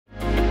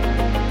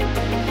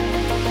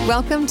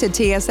Welcome to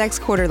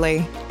TSX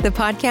Quarterly, the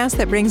podcast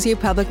that brings you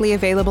publicly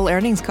available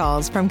earnings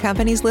calls from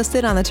companies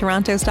listed on the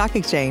Toronto Stock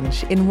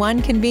Exchange in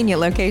one convenient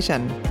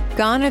location.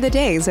 Gone are the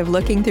days of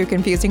looking through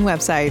confusing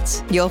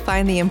websites. You'll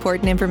find the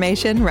important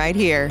information right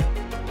here.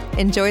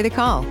 Enjoy the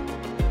call.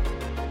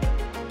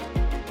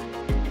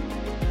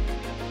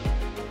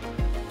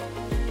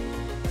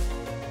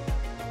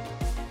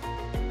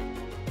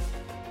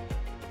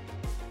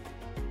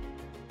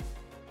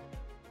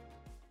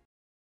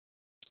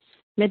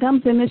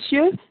 Mesdames et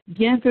messieurs,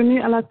 bienvenue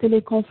à la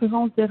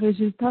téléconférence des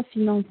résultats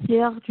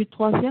financiers du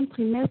troisième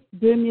trimestre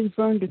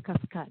 2020 de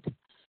Cascades.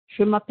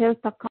 Je m'appelle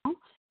Takan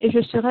et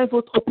je serai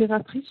votre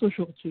opératrice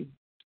aujourd'hui.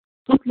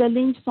 Toutes les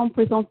lignes sont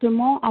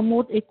présentement en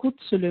mode écoute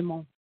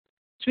seulement.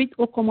 Suite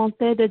aux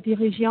commentaires des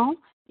dirigeants,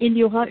 il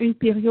y aura une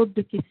période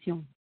de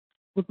questions.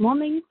 Good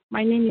morning,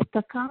 my name is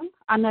Takan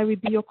and I will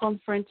be your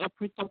conference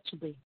operator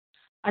today.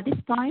 At this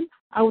time,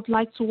 I would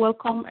like to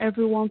welcome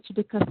everyone to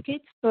the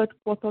Cascades third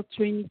quarter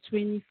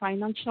 2020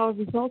 financial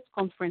results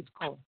conference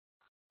call.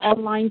 All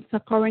lines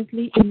are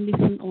currently in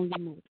listen-only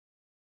mode.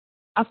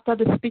 After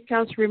the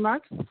speaker's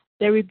remarks,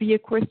 there will be a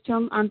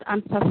question and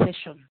answer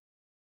session.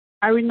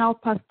 I will now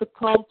pass the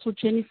call to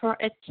Jennifer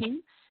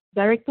Etkin,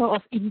 Director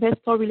of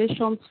Investor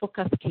Relations for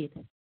Cascades.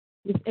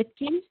 Ms.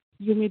 Etkin,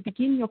 you may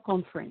begin your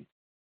conference.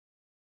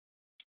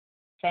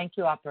 Thank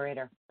you,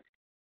 operator.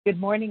 Good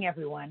morning,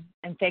 everyone,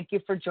 and thank you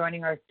for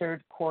joining our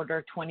third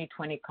quarter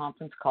 2020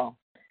 conference call.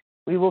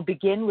 We will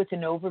begin with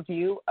an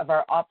overview of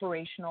our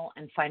operational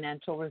and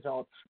financial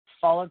results,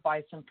 followed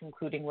by some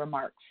concluding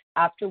remarks,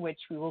 after which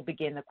we will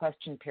begin the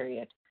question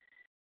period.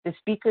 The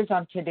speakers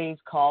on today's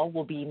call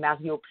will be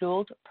Mario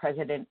Plourde,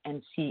 President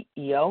and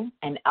CEO,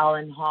 and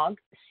Alan Hogg,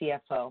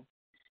 CFO.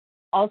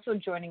 Also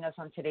joining us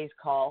on today's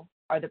call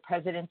are the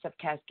presidents of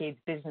Cascades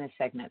business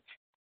segments,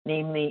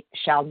 namely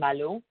Charles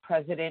Malo,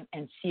 President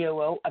and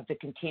COO of the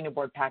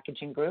Containerboard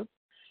Packaging Group,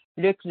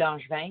 Luc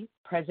Langevin,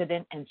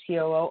 President and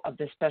COO of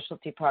the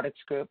Specialty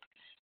Products Group,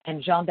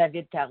 and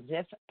Jean-David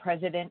Tardif,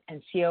 President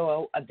and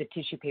COO of the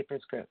Tissue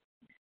Papers Group.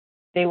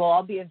 They will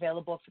all be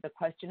available for the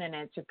question and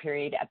answer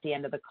period at the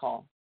end of the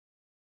call.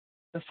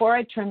 Before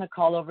I turn the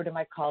call over to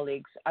my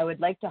colleagues, I would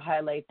like to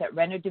highlight that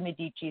Renaud de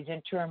Medici's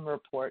interim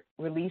report,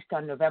 released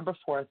on November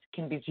 4th,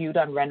 can be viewed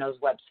on Renaud's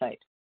website.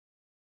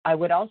 I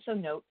would also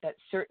note that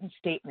certain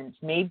statements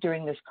made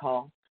during this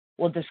call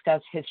will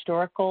discuss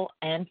historical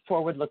and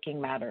forward-looking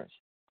matters.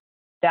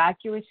 The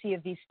accuracy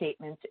of these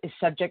statements is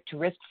subject to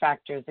risk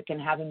factors that can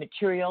have a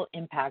material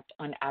impact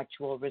on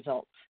actual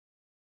results.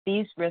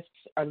 These risks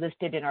are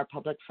listed in our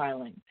public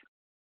filings.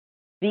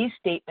 These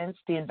statements,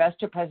 the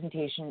investor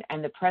presentation,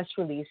 and the press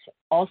release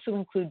also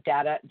include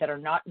data that are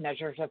not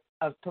measures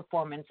of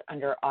performance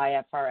under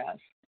IFRS.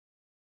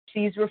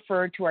 Please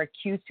refer to our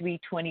Q3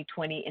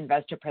 2020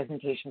 investor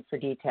presentation for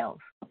details.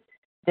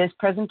 This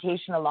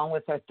presentation, along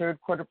with our third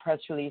quarter press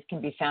release,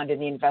 can be found in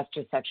the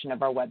investor section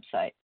of our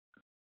website.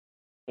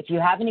 If you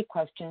have any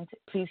questions,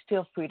 please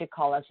feel free to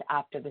call us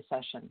after the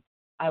session.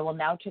 I will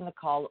now turn the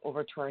call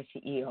over to our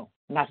CEO.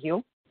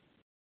 Mario?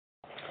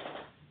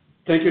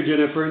 Thank you,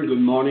 Jennifer, and good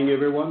morning,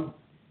 everyone.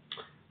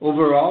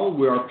 Overall,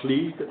 we are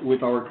pleased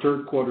with our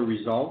third quarter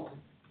result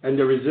and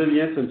the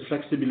resilience and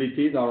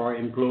flexibility that our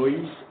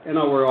employees and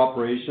our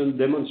operation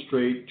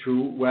demonstrate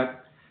through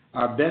what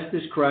are best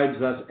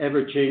described as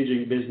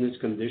ever-changing business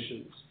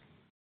conditions.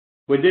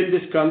 Within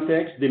this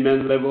context,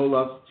 demand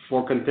level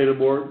for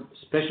containerboard,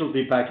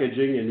 specialty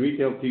packaging, and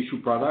retail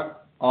tissue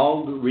product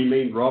all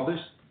remained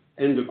robust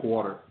in the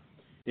quarter.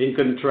 In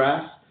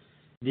contrast,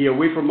 the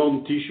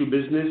away-from-home tissue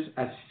business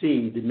has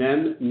seen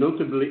demand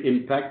notably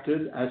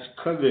impacted as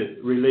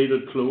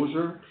COVID-related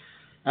closure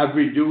have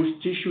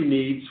reduced tissue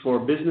needs for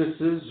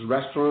businesses,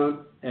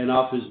 restaurants, and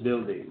office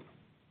buildings.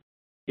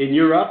 In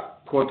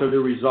Europe, quarterly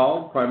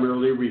results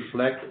primarily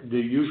reflect the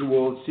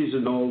usual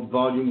seasonal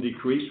volume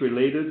decrease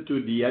related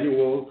to the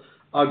annual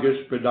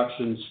August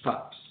production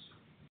stops.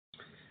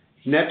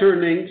 Net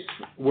earnings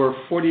were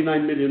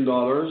 $49 million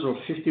or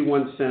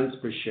 51 cents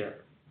per share.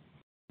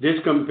 This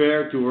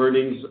compared to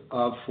earnings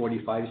of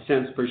 45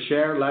 cents per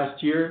share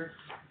last year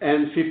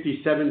and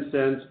 57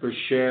 cents per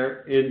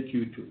share in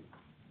Q2.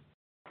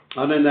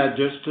 On an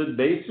adjusted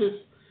basis,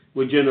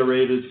 we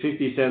generated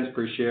 50 cents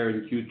per share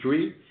in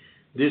Q3.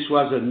 This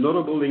was a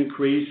notable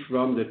increase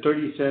from the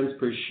 30 cents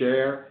per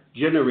share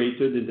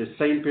generated in the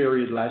same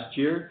period last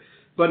year,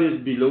 but is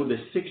below the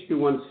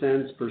 61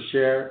 cents per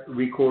share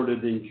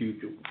recorded in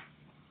Q2.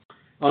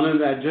 On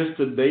an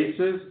adjusted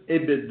basis,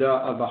 EBITDA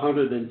of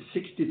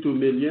 $162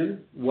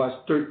 million was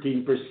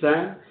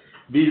 13%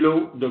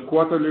 below the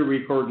quarterly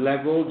record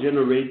level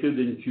generated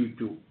in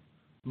Q2,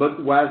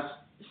 but was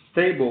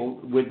stable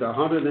with the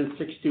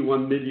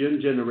 $161 million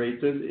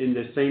generated in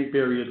the same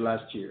period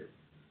last year.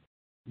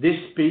 This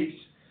speaks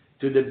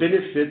to the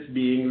benefits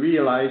being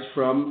realized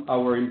from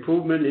our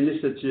improvement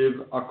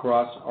initiative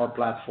across our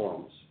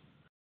platforms.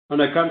 On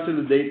a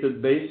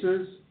consolidated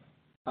basis,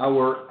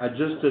 our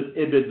adjusted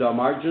EBITDA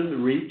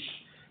margin reached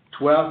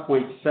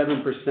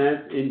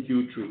 12.7% in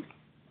Q3.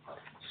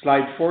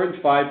 Slide 4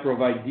 and 5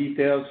 provide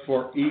details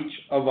for each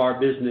of our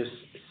business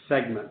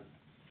segment.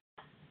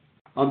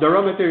 On the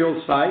raw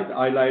material side,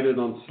 highlighted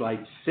on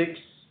slide 6,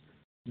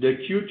 the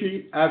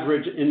Q3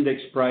 average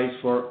index price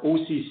for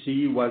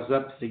OCC was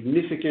up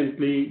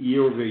significantly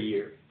year over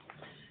year.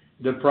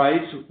 The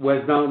price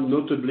was down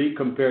notably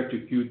compared to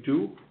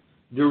Q2,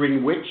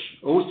 during which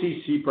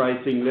OCC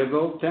pricing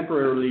level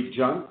temporarily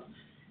jumped,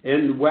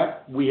 and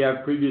what we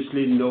have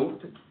previously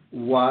noted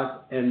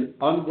was an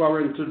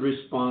unwarranted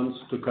response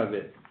to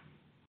COVID.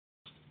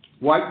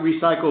 White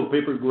recycled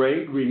paper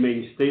grade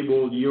remained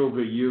stable year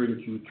over year in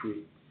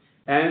Q3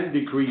 and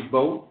decreased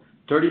both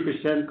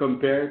 30%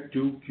 compared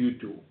to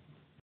Q2.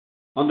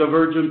 On the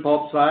virgin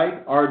pulp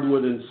side,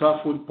 hardwood and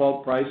softwood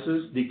pulp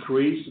prices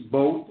decreased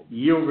both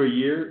year over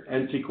year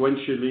and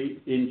sequentially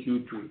in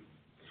Q3.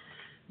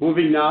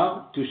 Moving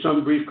now to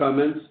some brief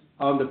comments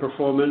on the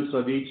performance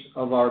of each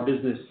of our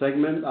business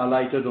segments,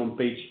 highlighted on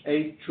page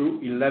 8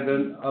 through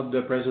 11 of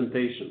the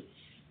presentation.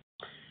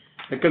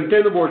 The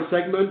containerboard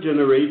segment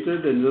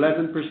generated an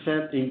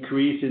 11%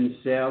 increase in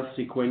sales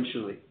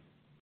sequentially.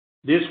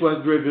 This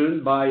was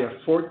driven by a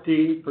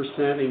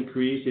 14%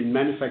 increase in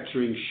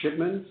manufacturing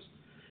shipments,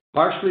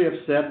 partially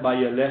offset by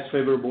a less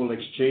favorable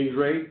exchange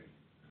rate.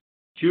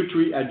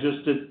 Q3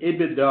 adjusted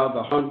EBITDA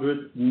of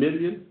 $100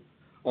 million,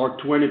 or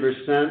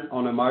 20%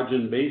 on a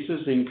margin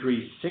basis,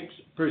 increased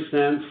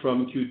 6%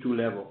 from Q2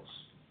 levels.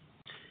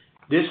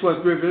 This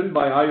was driven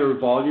by higher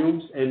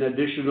volumes and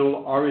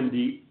additional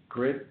R&D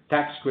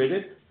tax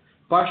credit,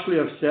 partially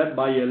offset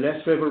by a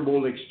less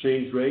favorable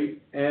exchange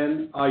rate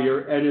and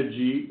higher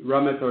energy, raw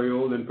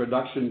material, and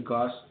production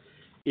costs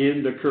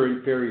in the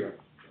current period.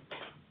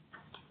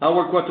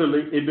 Our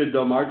quarterly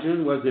EBITDA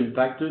margin was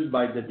impacted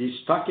by the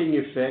destocking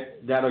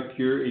effect that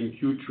occurred in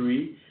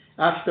Q3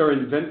 after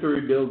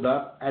inventory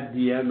buildup at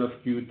the end of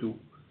Q2,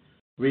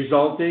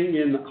 resulting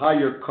in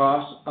higher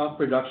costs of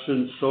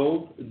production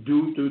sold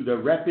due to the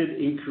rapid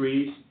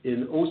increase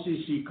in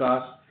OCC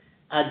costs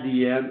at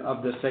the end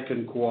of the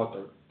second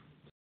quarter.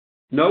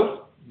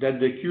 Note that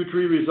the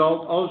Q3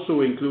 result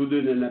also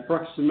included an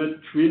approximate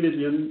 $3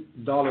 million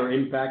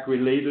impact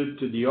related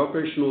to the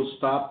operational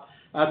stop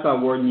at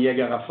our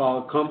Niagara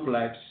Falls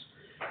complex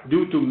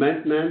due to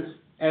maintenance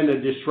and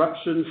a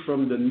disruption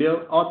from the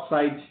mill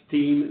outside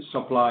steam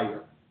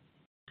supplier.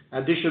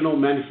 Additional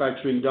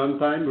manufacturing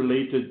downtime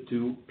related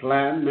to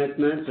planned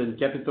maintenance and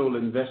capital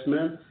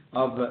investment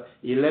of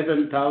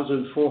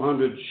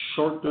 11,400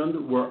 short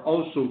ton were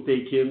also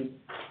taken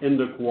in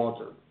the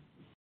quarter.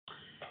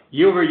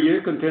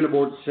 Year-over-year,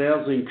 containerboard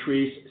sales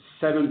increased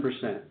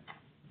 7%.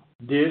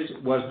 This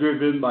was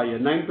driven by a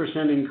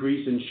 9%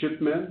 increase in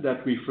shipment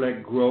that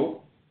reflect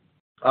growth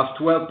of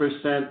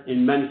 12%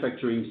 in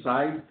manufacturing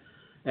side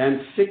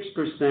and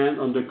 6%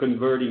 on the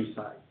converting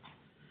side.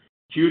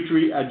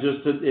 Q3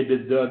 adjusted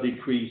EBITDA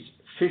decreased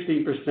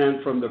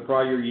 15% from the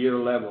prior year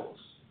levels.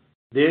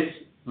 This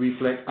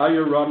reflects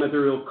higher raw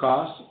material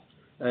costs,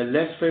 a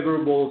less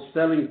favorable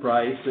selling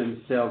price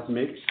and sales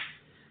mix,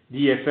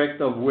 the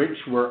effect of which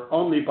were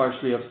only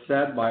partially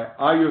offset by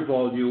higher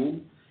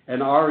volume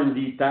and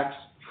R&D tax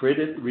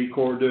credit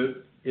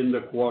recorded in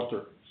the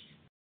quarter.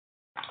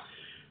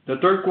 The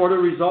third quarter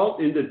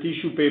result in the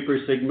tissue paper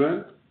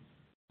segment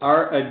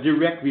are a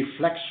direct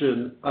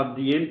reflection of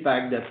the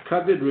impact that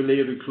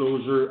COVID-related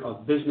closure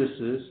of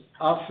businesses,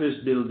 office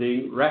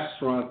building,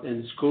 restaurant,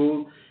 and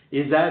school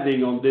is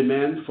having on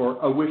demand for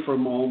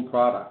away-from-home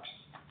products.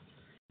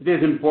 It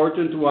is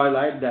important to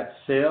highlight that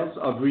sales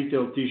of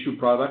retail tissue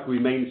product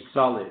remain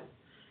solid,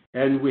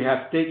 and we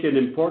have taken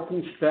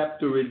important steps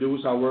to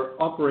reduce our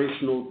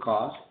operational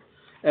costs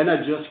and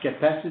adjust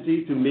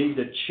capacity to meet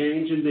the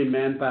change in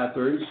demand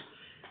patterns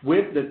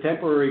with the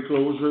temporary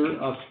closure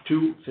of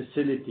 2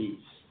 facilities.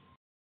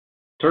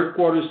 Third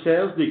quarter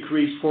sales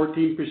decreased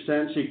 14%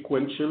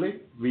 sequentially,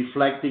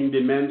 reflecting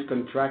demand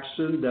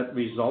contraction that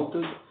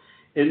resulted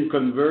in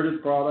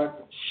converted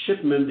product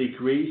shipment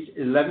decreased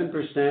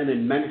 11%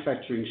 and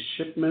manufacturing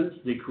shipments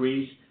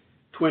decreased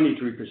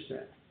 23%.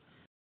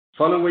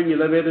 Following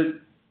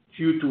elevated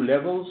Q2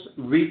 levels,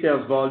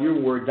 retail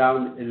volume were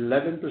down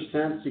 11%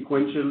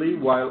 sequentially,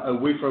 while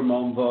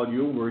away-from-home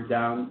volume were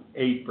down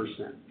 8%.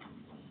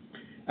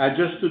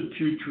 Adjusted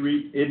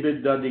Q3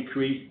 EBITDA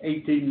decreased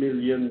 $18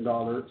 million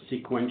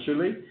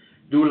sequentially,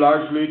 due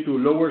largely to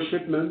lower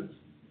shipments,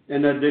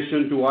 in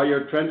addition to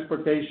higher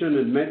transportation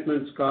and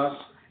maintenance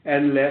costs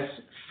and less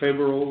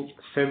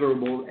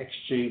favorable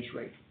exchange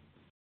rate.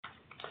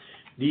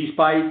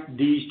 Despite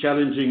these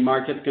challenging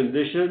market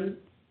conditions,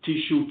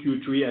 tissue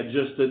Q3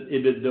 adjusted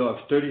EBITDA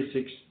of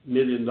 $36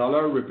 million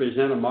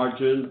represent a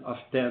margin of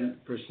 10%.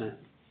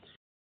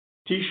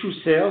 Tissue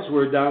sales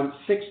were down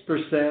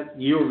 6%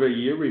 year over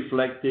year,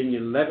 reflecting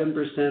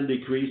 11%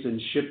 decrease in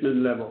shipment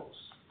levels.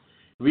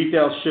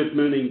 Retail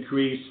shipment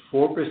increased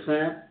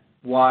 4%,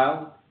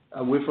 while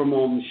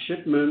away-from-home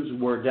shipments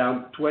were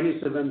down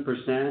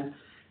 27%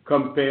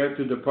 compared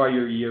to the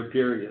prior year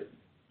period,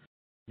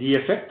 the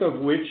effect of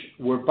which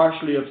were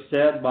partially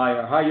offset by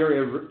a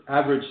higher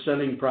average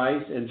selling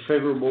price and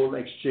favorable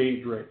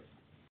exchange rate.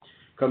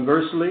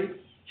 Conversely,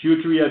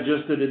 Q3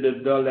 adjusted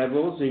EBITDA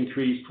levels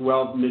increased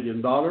 $12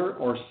 million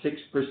or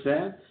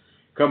 6%,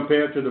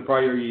 compared to the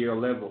prior year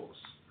levels.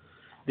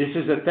 This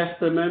is a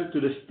testament to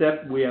the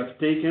step we have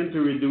taken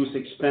to reduce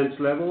expense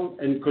level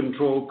and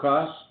control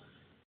costs,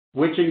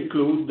 which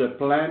include the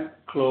plant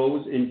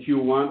close in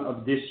Q1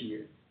 of this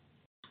year.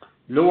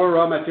 Lower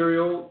raw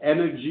material,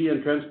 energy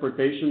and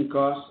transportation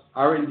costs,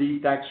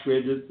 R&D tax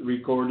credit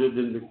recorded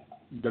in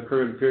the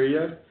current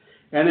period,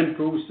 and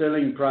improved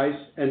selling price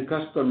and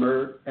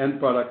customer and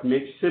product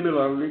mix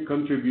similarly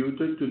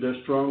contributed to the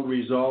strong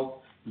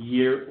result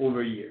year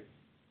over year.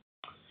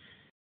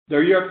 The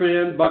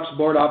European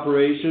boxboard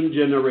operation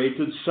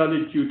generated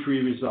solid Q3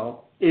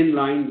 results in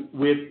line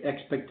with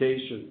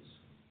expectations.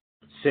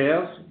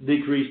 Sales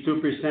decreased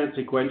 2%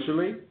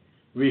 sequentially,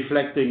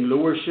 reflecting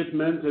lower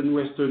shipments in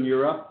Western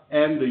Europe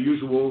and the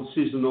usual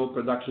seasonal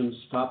production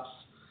stops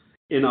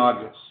in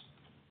August.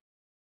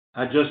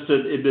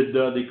 Adjusted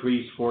EBITDA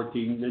decreased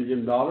 $14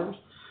 million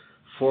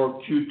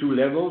for Q2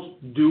 levels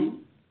due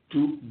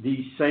to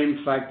the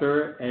same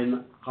factor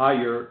and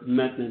higher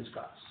maintenance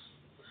costs.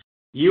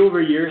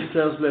 Year-over-year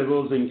sales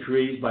levels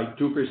increased by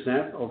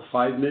 2% or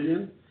 $5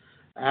 million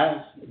as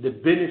the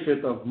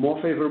benefit of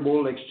more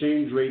favorable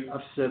exchange rate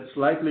offset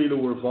slightly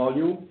lower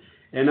volume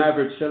and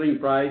average selling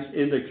price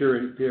in the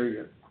current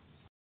period.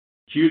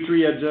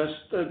 Q3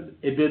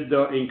 adjusted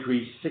EBITDA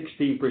increased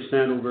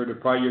 16% over the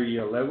prior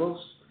year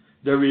levels,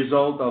 the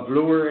result of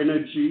lower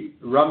energy,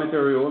 raw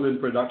material,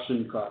 and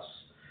production costs,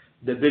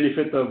 the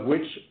benefit of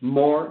which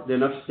more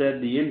than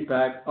offset the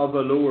impact of a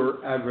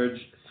lower average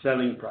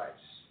selling price.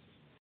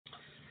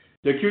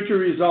 The Q2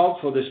 results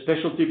for the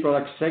specialty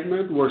product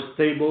segment were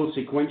stable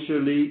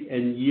sequentially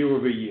and year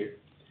over year.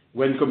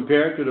 When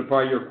compared to the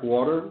prior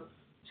quarter,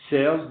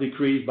 sales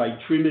decreased by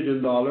 $3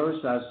 million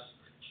as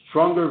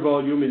stronger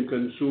volume in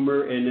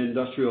consumer and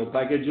industrial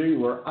packaging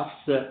were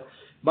offset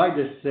by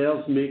the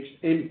sales mix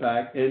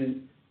impact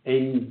in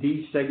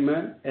these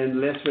segment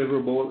and less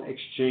favorable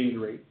exchange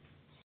rate.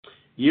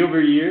 Year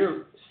over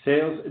year,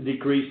 sales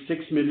decreased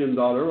 $6 million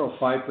or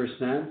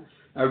 5%,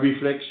 a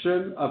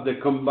reflection of the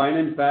combined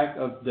impact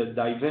of the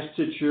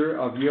divestiture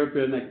of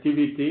European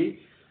activity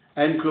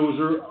and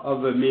closure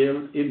of a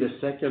mill in the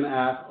second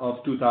half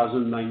of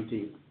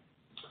 2019.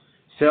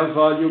 Sales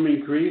volume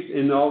increased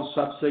in all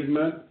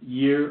subsegments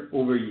year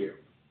over year.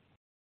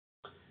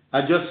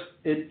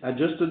 Adjusted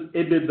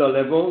EBITDA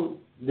level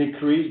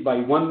decreased by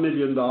 $1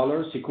 million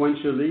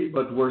sequentially,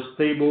 but were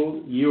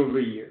stable year over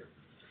year.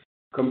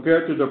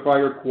 Compared to the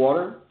prior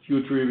quarter,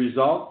 Q3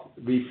 results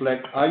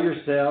reflect higher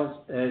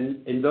sales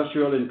in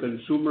industrial and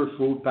consumer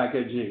food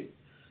packaging,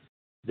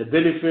 the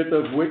benefit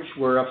of which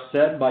were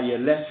offset by a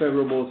less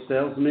favorable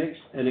sales mix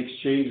and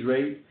exchange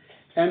rate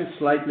and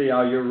slightly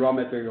higher raw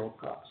material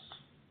costs.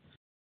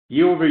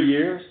 Year over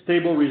year,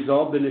 stable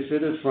results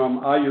benefited from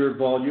higher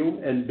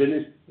volume and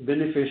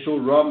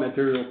beneficial raw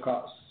material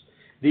costs.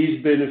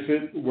 These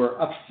benefits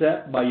were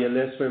offset by a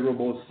less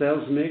favorable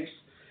sales mix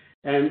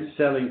and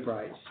selling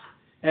price,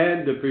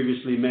 and the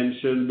previously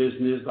mentioned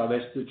business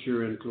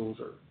divestiture and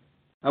closure.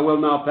 I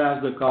will now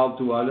pass the call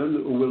to Alan,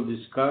 who will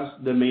discuss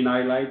the main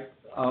highlights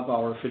of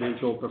our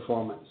financial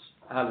performance.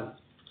 Alan.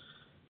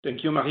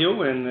 Thank you,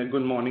 Mario, and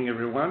good morning,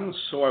 everyone.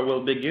 So I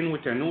will begin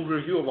with an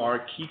overview of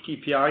our key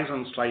KPIs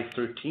on slide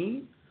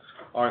 13.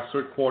 Our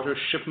third quarter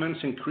shipments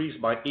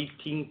increased by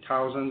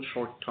 18,000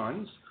 short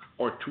tons,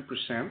 or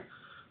 2%,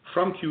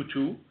 from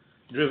Q2,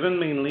 driven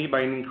mainly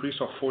by an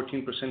increase of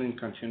 14% in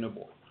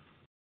containerboard.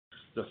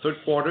 The third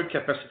quarter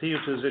capacity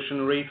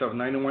utilization rate of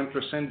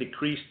 91%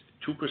 decreased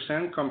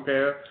 2%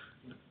 compared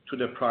to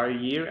the prior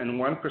year and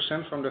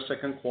 1% from the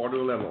second quarter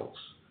levels.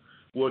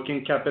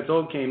 Working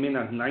capital came in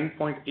at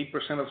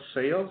 9.8% of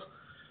sales,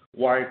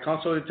 while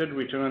consolidated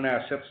return on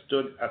assets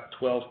stood at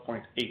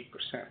 12.8%.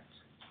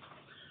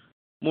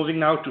 Moving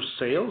now to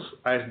sales,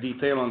 as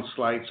detailed on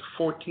slides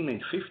 14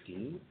 and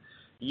 15,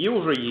 year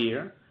over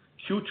year,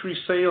 Q3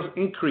 sales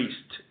increased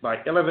by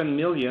 $11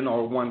 million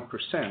or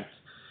 1%,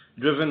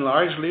 driven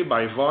largely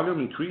by volume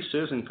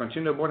increases in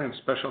containerboard and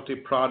specialty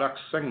products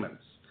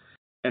segments,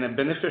 and a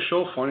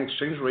beneficial foreign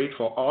exchange rate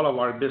for all of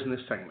our business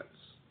segments.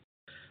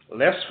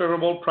 Less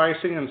favorable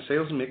pricing and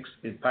sales mix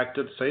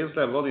impacted sales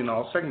level in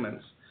all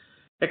segments,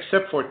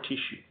 except for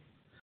tissue.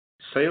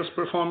 Sales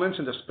performance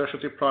in the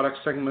specialty product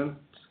segment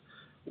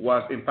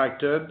was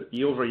impacted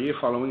year over year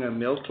following a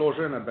mill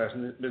closure and a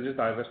business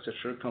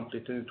divestiture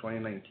completed in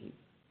 2019.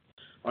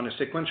 On a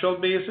sequential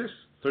basis,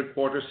 third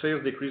quarter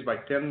sales decreased by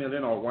 $10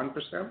 million or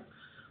 1%,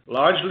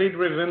 largely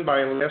driven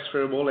by less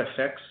favorable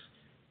effects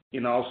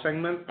in all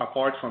segments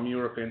apart from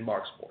European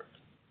boxboard.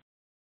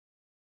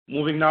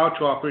 Moving now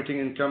to operating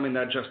income and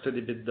adjusted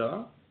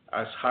EBITDA,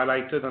 as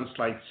highlighted on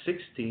slide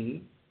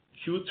 16,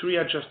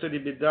 Q3 adjusted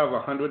EBITDA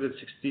of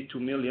 $162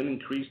 million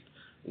increased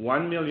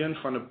 $1 million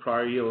from the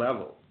prior year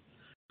level.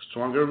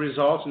 Stronger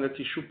results in the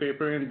tissue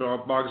paper and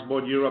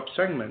boxboard Europe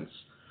segments,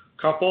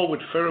 coupled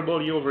with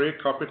favorable year-over-year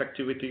corporate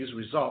activities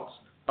results,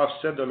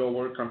 offset the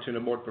lower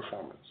containerboard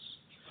performance.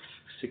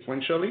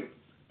 Sequentially,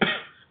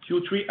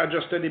 Q3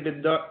 adjusted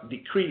EBITDA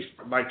decreased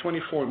by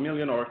 $24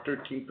 million or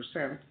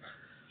 13%,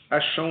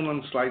 as shown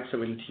on slide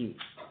 17.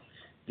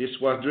 This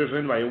was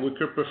driven by a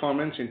weaker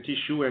performance in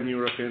tissue and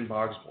European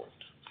boxboard.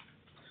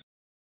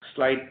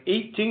 Slide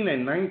 18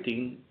 and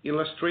 19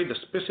 illustrate the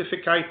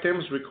specific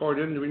items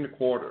recorded during the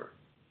quarter.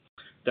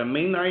 The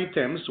main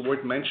items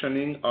worth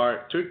mentioning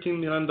are $13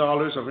 million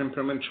of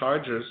impairment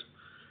charges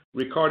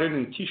recorded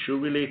in tissue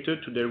related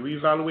to the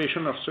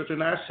revaluation of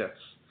certain assets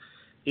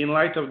in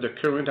light of the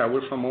current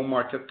away-from-home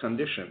market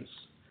conditions.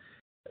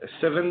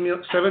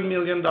 $7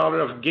 million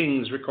of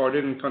gains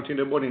recorded in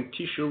containerboard and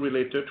tissue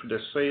related to the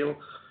sale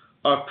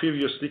of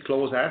previously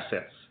closed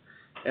assets,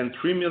 and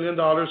 $3 million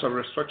of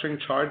restructuring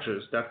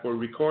charges that were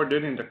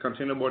recorded in the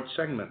containerboard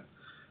segment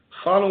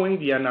following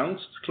the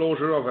announced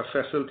closure of a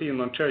facility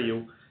in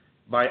Ontario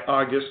by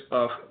August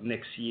of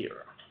next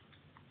year.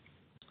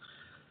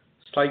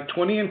 Slide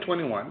 20 and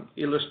 21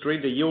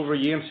 illustrate the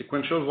year-over-year and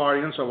sequential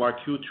variance of our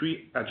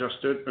Q3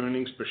 adjusted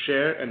earnings per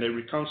share and a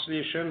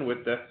reconciliation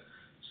with the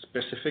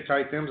specific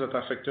items that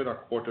affected our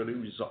quarterly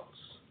results.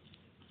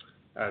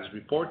 As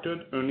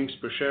reported, earnings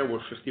per share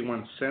were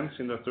 51 cents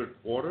in the third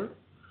quarter.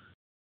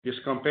 This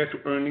compared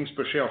to earnings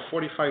per share of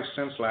 45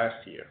 cents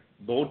last year.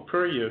 Both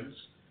periods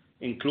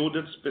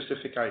included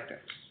specific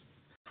items.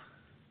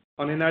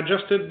 On an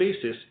adjusted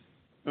basis,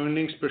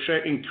 earnings per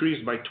share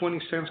increased by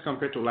 20 cents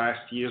compared to last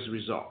year's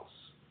results.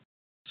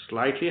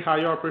 Slightly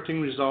higher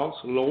operating results,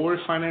 lower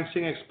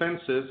financing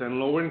expenses, and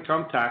lower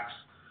income tax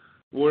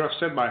were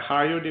offset by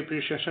higher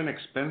depreciation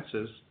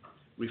expenses,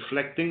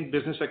 reflecting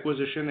business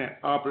acquisition and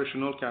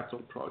operational capital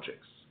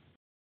projects.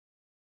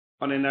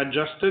 On an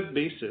adjusted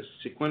basis,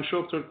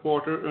 sequential third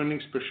quarter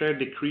earnings per share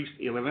decreased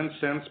 11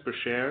 cents per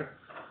share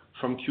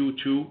from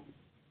Q2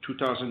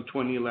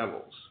 2020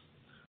 levels,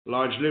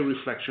 largely a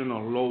reflection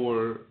of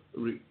lower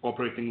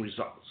operating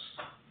results.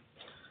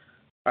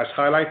 As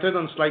highlighted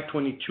on slide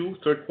 22,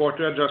 third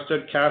quarter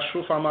adjusted cash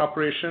flow from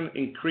operation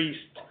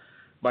increased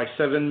by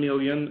 $7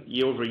 million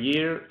year over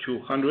year to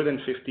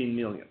 $115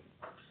 million.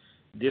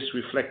 This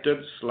reflected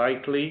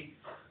slightly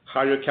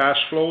higher cash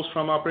flows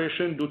from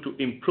operation due to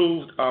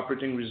improved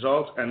operating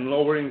results and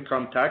lower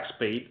income tax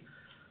paid,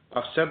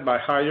 offset by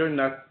higher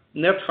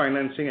net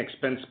financing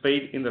expense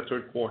paid in the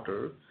third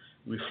quarter,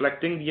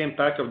 reflecting the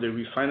impact of the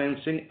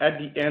refinancing at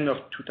the end of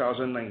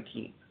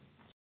 2019.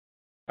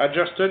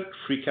 Adjusted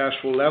free cash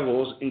flow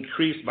levels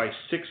increased by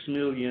 $6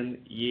 million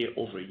year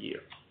over year.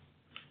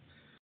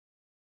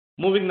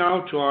 Moving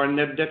now to our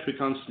net debt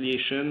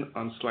reconciliation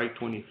on slide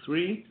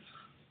 23.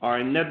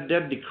 Our net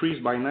debt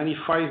decreased by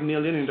 $95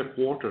 million in the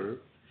quarter.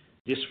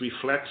 This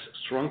reflects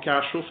strong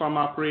cash flow from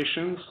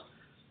operations,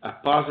 a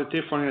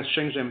positive foreign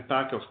exchange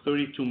impact of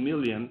 $32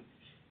 million,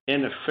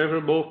 and a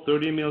favorable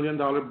 $30 million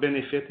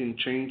benefit in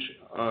change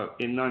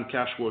in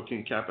non-cash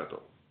working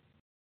capital,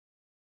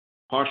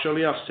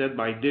 partially offset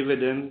by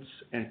dividends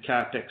and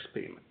CAPEX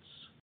payments.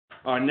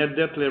 Our net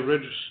debt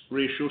leverage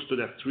ratio stood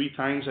at 3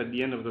 times at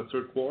the end of the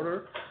third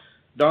quarter,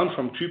 down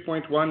from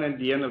 3.1 at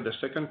the end of the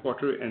second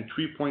quarter and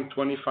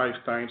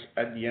 3.25 times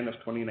at the end of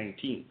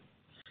 2019.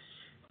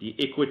 The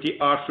equity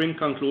offering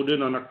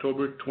concluded on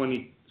October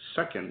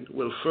 22nd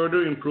will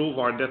further improve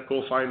our debt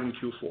profile in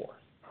Q4.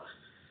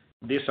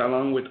 This,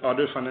 along with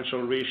other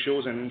financial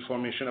ratios and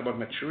information about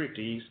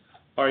maturities,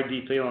 are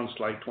detailed on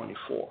slide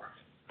 24.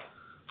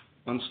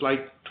 On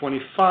slide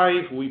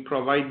 25, we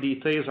provide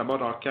details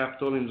about our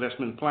capital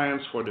investment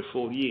plans for the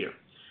full year.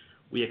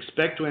 We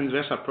expect to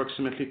invest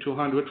approximately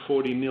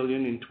 $240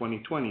 million in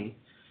 2020,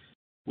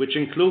 which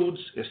includes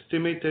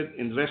estimated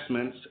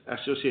investments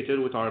associated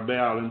with our Bay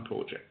Island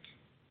project.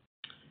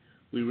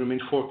 We remain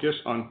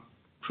focused on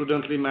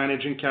prudently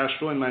managing cash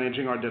flow and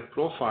managing our debt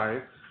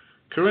profile.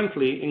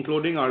 Currently,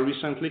 including our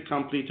recently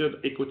completed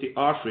equity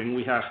offering,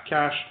 we have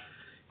cash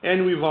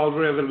and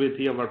revolver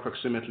availability of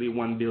approximately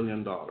 $1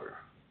 billion.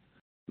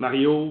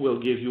 Mario will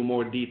give you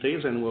more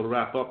details and will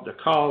wrap up the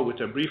call with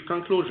a brief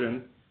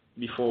conclusion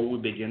before we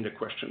begin the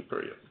question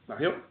period.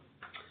 Mario?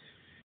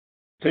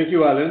 Thank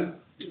you, Alan.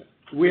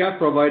 We have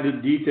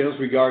provided details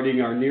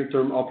regarding our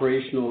near-term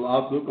operational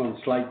outlook on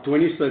slide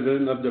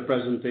 27 of the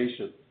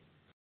presentation.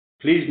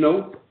 Please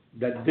note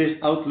that this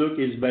outlook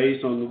is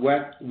based on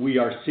what we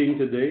are seeing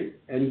today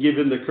and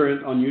given the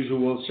current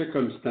unusual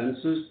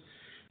circumstances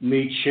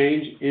may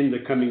change in the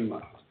coming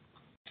months.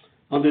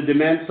 On the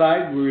demand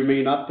side, we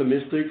remain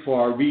optimistic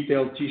for our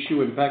retail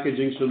tissue and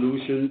packaging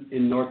solution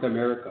in North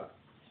America.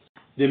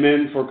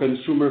 Demand for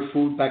consumer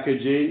food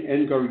packaging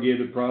and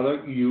corrugated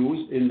product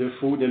used in the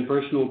food and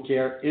personal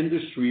care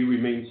industry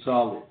remains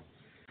solid.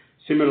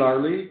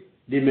 Similarly,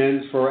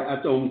 demand for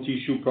at-home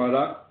tissue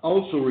product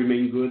also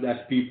remain good as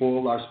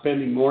people are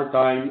spending more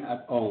time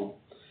at home.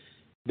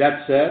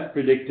 That said,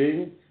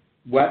 predicting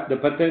what the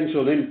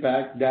potential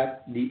impact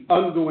that the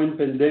ongoing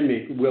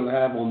pandemic will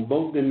have on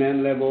both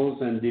demand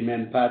levels and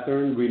demand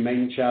pattern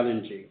remain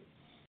challenging.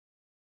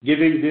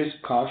 Given this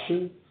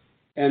caution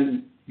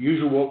and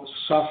usual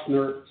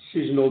softer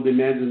seasonal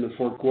demand in the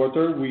fourth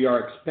quarter, we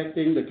are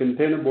expecting the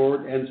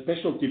containerboard and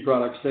specialty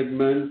product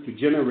segment to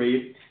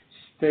generate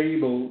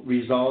stable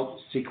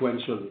results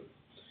sequentially.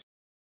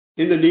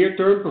 In the near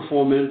term,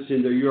 performance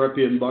in the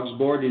European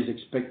boxboard is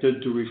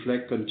expected to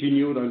reflect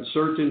continued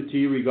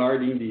uncertainty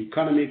regarding the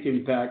economic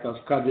impact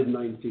of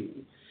COVID-19,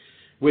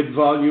 with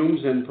volumes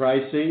and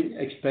pricing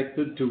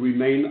expected to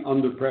remain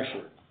under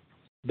pressure.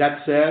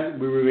 That said,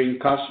 we remain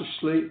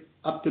cautiously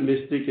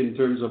optimistic in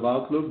terms of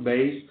outlook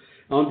based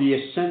on the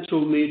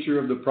essential nature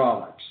of the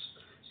products,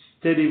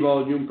 steady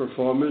volume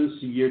performance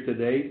year to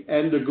date,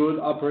 and the good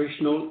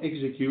operational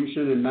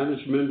execution and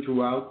management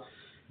throughout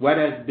what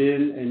has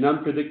been an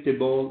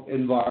unpredictable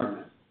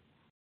environment.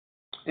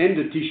 In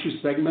the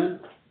tissue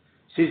segment,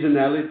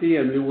 seasonality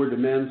and lower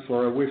demand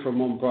for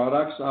away-from-home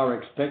products are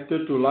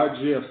expected to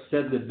largely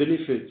offset the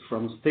benefit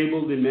from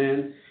stable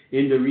demand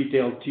in the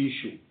retail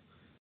tissue.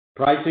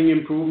 Pricing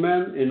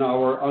improvement in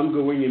our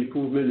ongoing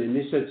improvement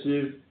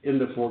initiative in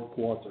the fourth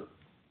quarter.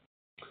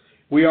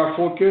 We are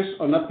focused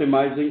on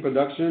optimizing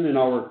production in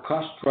our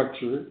cost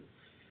structure,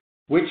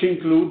 which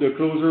include the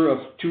closure of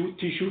 2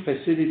 tissue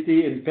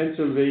facilities in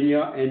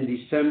Pennsylvania in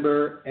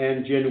December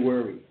and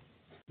January.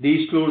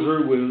 These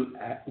closures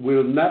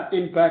will not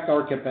impact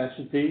our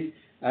capacity,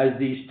 as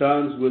these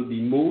tons will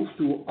be moved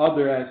to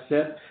other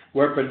assets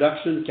where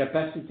production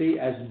capacity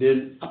has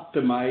been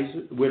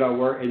optimized with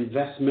our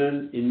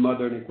investment in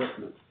modern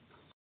equipment.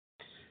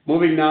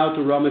 Moving now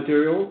to raw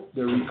material,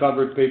 the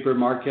recovered paper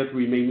market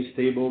remains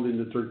stable in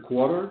the third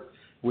quarter,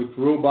 with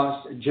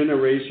robust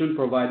generation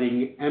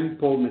providing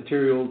ample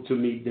material to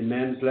meet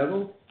demand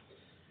level.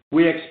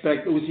 We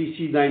expect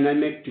OCC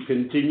dynamic to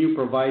continue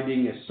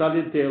providing a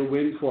solid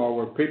tailwind for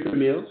our paper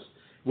mills,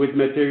 with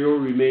material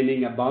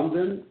remaining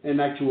abundant and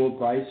actual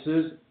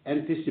prices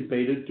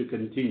anticipated to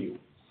continue.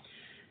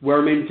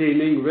 We're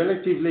maintaining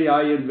relatively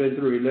high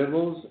inventory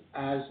levels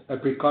as a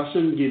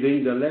precaution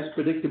given the less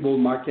predictable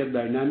market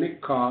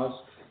dynamic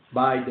caused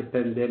by the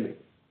pandemic.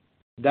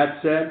 That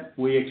said,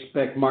 we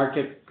expect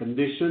market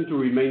conditions to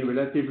remain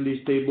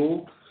relatively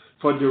stable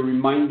for the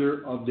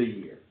remainder of the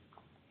year.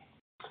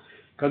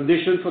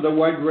 Conditions for the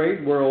white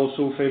grade were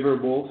also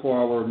favorable for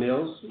our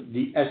mills.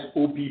 The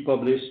SOP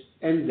published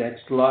index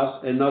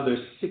lost another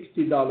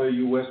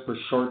 $60 US per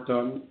short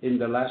ton in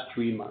the last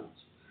 3 months.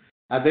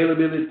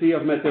 Availability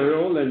of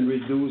material and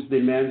reduced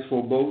demands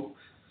for both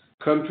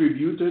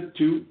contributed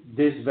to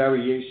this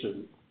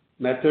variation.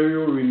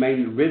 Material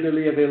remained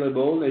readily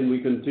available, and we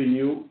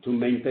continue to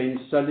maintain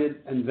solid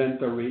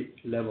inventory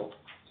level.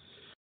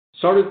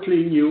 Solid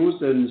clean use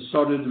and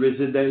solid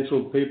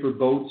residential paper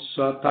both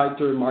saw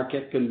tighter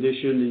market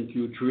conditions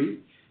in Q3,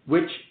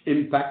 which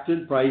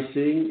impacted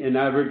pricing and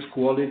average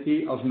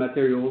quality of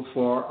material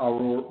for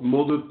our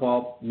molded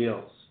pulp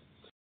mills.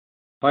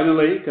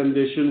 Finally,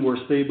 conditions were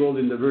stable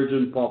in the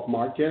virgin pulp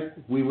market.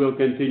 We will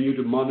continue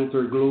to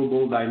monitor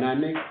global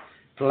dynamics,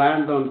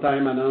 planned on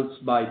time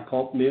announced by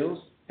pulp mills,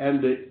 and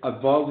the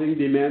evolving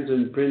demands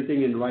in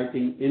printing and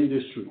writing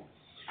industry.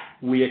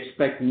 We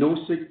expect no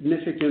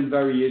significant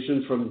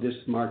variation from this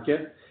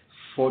market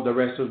for the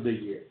rest of the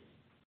year.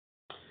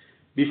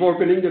 Before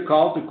opening the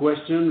call to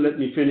questions, let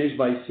me finish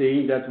by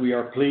saying that we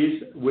are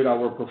pleased with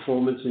our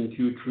performance in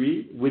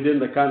Q3 within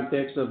the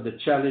context of the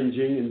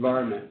challenging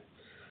environment.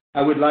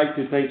 I would like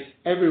to thank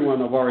every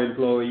one of our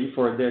employees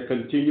for their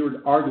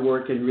continued hard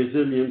work and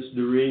resilience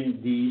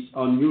during these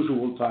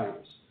unusual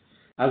times.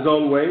 As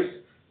always,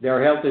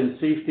 their health and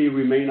safety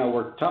remain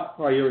our top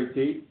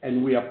priority,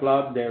 and we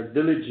applaud their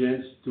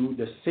diligence to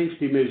the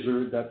safety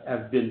measures that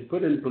have been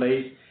put in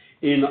place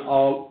in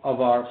all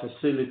of our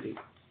facilities.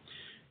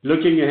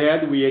 Looking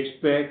ahead, we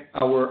expect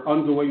our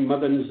ongoing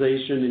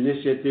modernization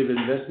initiative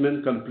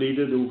investment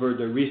completed over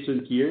the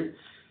recent year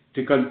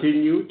to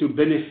continue to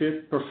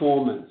benefit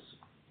performance.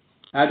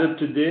 Added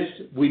to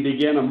this, we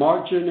began a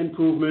margin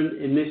improvement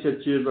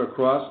initiative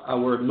across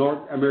our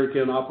North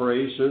American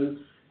operations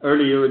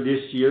earlier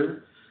this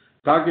year.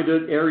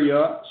 Targeted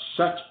areas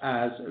such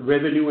as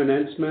revenue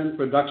enhancement,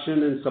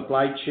 production and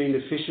supply chain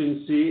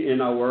efficiency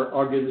in our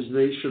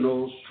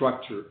organizational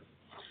structure.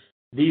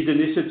 These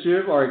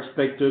initiatives are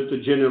expected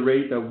to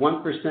generate a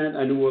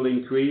 1% annual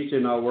increase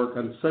in our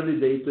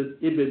consolidated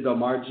EBITDA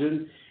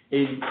margin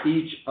in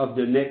each of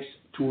the next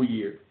 2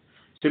 years.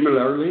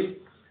 Similarly,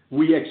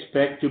 we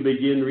expect to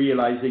begin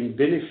realizing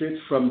benefits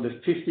from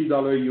the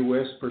 $50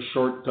 US per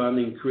short ton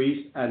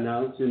increase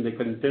announced in the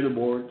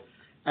containerboard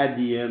at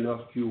the end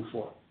of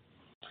Q4.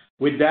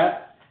 With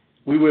that,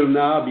 we will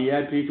now be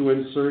happy to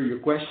answer your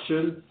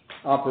question.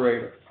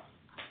 Operator.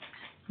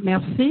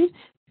 Merci.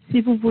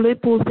 Si vous voulez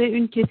poser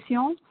une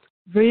question,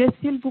 veuillez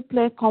s'il vous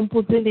plaît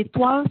composer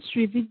l'étoile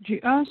suivie du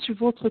 1 sur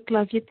votre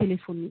clavier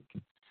téléphonique.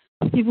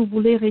 Si vous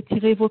voulez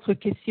retirer votre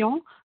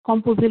question,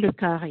 composez le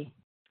carré.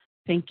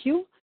 Thank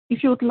you.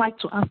 If you would like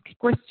to ask a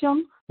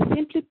question,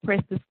 simply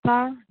press the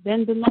star,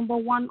 then the number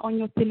 1 on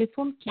your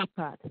telephone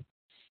keypad.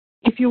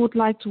 If you would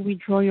like to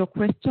withdraw your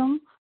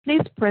question,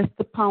 please press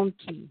the pound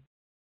key.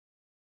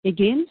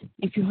 Again,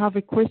 if you have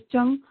a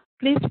question,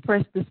 please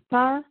press the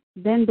star,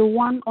 then the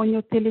 1 on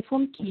your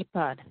telephone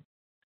keypad.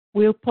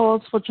 We'll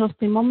pause for just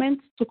a moment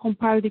to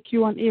compile the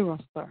Q&A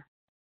roster.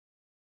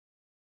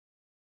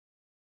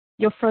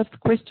 Your first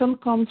question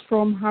comes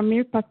from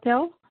Hamir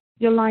Patel.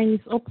 Your line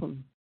is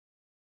open.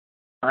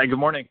 Hi, good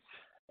morning.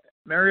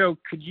 Mario,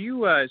 could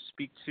you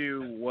speak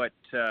to what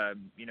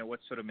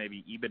sort of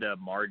maybe EBITDA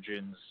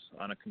margins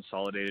on a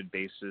consolidated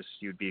basis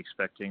you'd be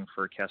expecting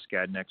for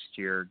Cascade next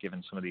year,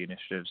 given some of the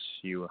initiatives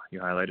you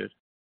highlighted?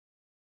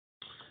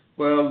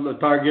 Well, the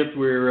target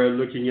we're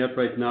looking at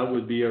right now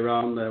would be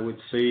around, I would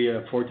say,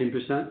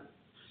 14%.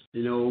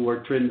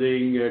 We're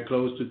trending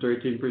close to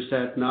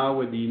 13% now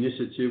with the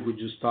initiative we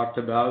just talked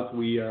about.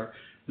 We are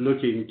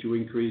looking to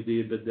increase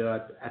the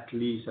EBITDA at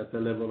least at the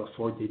level of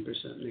 14%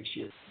 next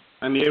year.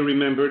 I may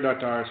remember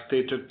that our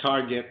stated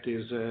target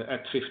is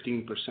at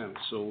 15%,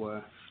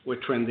 so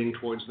we're trending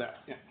towards that.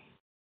 Yeah.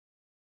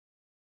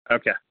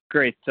 Okay,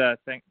 great.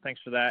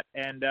 Thanks for that.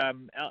 And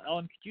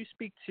Ellen, could you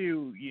speak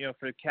to,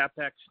 for the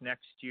CapEx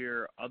next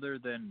year, other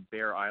than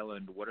Bear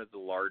Island, what are the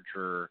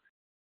larger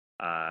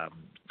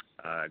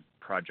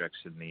projects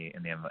in the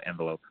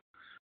envelope?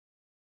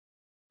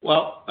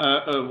 Well,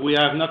 we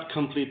have not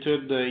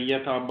completed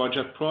yet our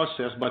budget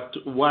process, but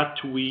what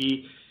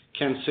we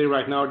can say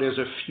right now, there's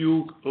a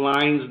few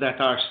lines that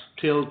are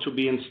still to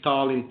be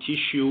installed in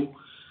tissue,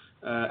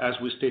 as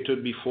we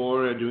stated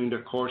before, during the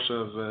course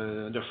of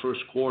the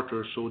first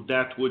quarter. So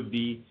that would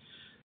be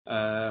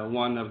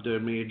one of the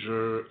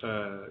major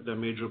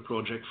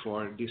project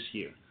for this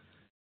year.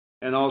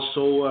 And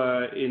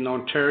also in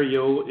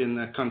Ontario, in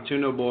the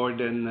containerboard,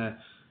 and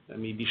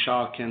maybe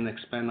Charles can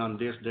expand on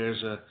this.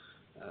 There's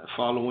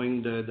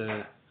following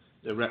the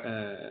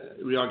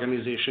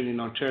reorganization in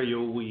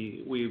Ontario,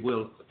 we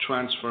will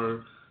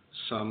transfer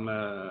some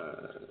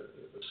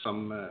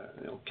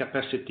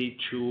capacity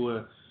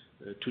to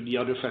the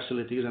other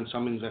facilities, and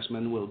some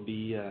investment will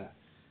be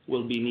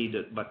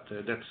needed. But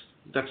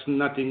that's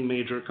nothing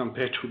major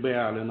compared to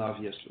Bear Island,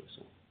 obviously.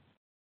 So.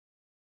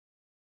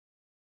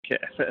 Okay,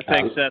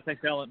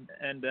 thanks, Ellen.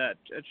 And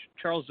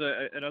Charles,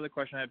 another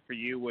question I had for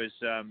you was,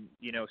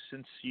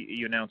 since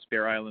you announced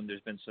Bear Island,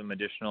 there's been some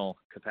additional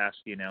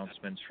capacity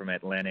announcements from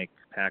Atlantic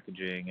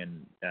Packaging,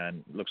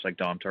 and looks like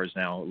Domtar is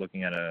now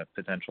looking at a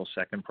potential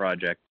second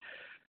project.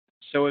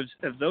 So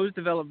have those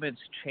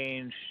developments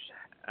changed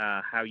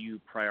how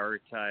you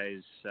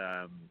prioritize,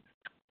 the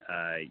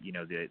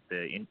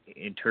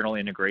internal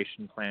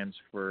integration plans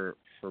for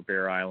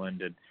Bear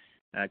Island? And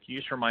can you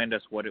just remind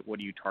us what are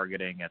you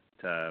targeting at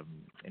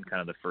in kind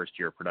of the first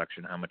year of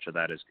production? How much of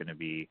that is going to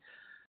be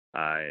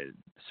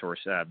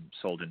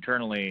sold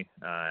internally,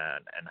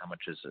 and how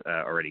much is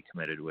already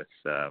committed with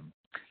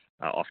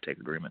offtake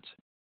agreements?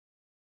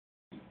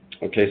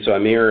 Okay, so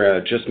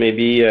Amir, just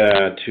maybe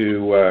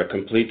to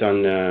complete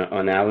on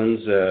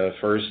Alan's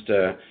first.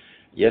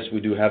 Yes,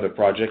 we do have a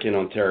project in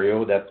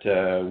Ontario that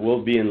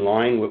will be in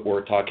line with what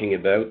we're talking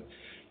about.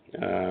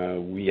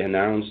 We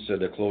announced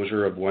the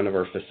closure of one of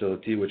our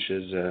facility, which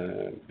is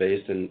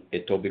based in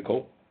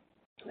Etobicoke,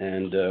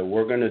 and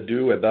we're going to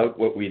do about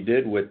what we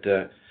did with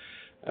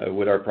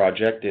our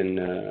project in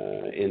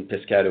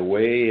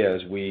Piscataway,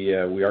 as we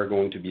are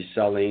going to be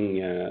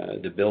selling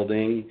the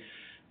building,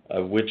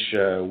 which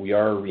we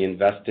are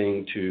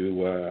reinvesting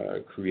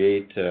to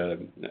create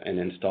and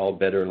install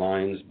better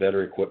lines,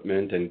 better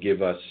equipment, and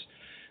give us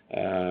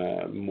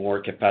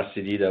more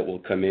capacity that will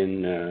come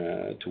in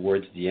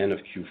towards the end of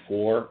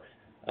Q4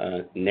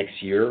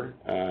 next year,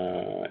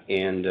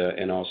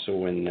 and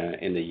also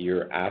in the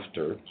year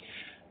after,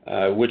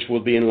 which will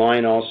be in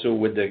line also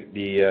with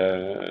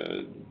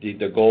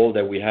the goal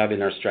that we have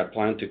in our strat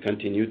plan to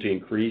continue to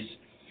increase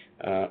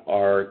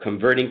our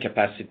converting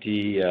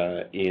capacity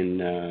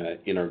in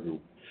our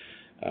group.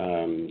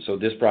 So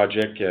this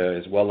project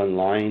is well in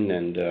line,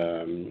 and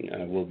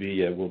will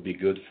be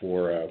good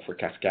for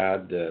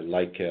Cascade,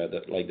 like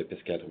the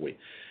Piscataway.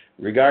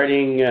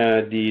 Regarding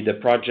the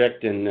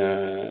project in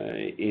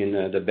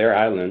the Bear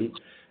Island,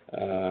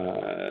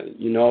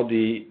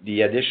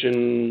 the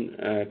addition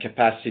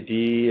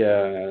capacity,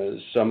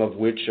 some of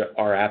which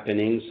are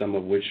happening, some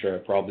of which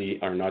probably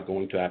are not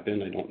going to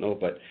happen. I don't know,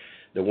 but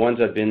the ones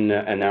that have been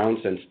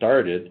announced and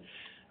started.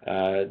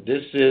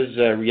 This is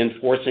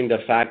reinforcing the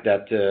fact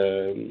that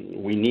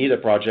we need a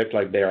project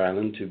like Bear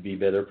Island to be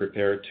better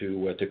prepared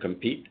to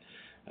compete.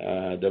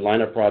 The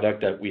line of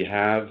product that we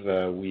have,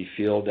 we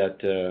feel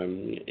that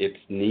it's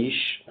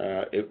niche.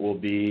 It will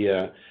be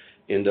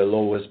in the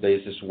lowest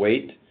basis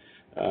weight.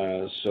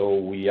 So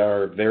we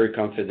are very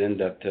confident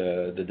that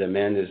the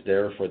demand is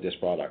there for this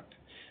product.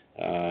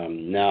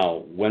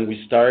 Now, when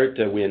we start,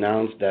 we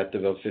announced that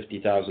about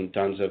 50,000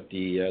 tons of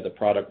the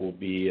product will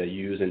be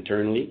used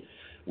internally.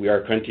 We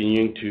are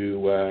continuing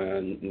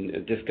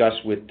to discuss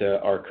with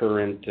our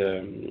current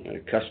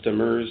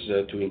customers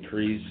to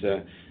increase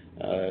the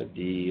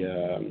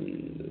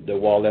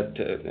wallet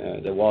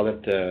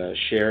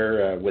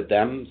share with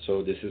them.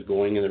 So this is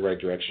going in the right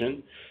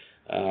direction.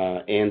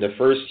 And the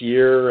first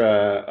year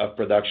of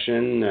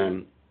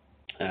production,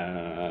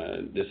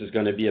 this is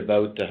going to be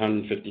about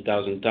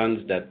 150,000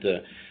 tons that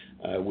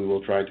we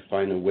will try to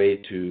find a way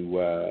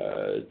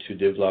to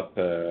develop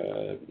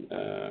the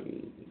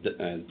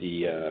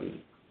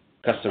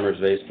customer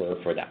base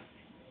for that.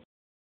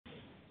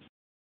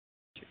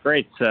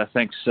 Great.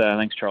 Thanks,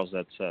 Charles.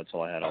 That's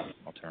all I had.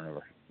 I'll turn it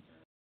over.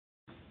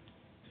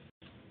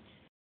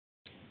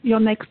 Your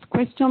next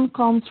question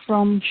comes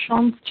from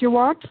Sean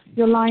Stewart.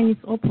 Your line is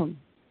open.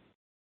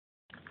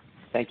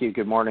 Thank you.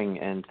 Good morning,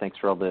 and thanks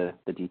for all the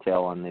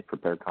detail on the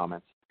prepared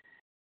comments.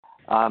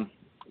 A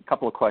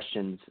couple of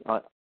questions.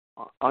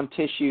 On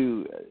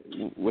tissue,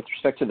 with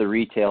respect to the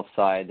retail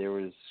side, there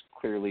was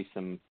clearly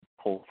some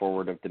pull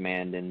forward of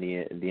demand in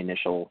the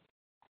initial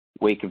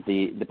wake of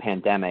the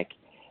pandemic.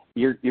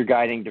 You're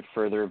guiding to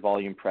further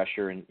volume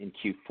pressure in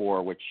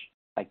Q4, which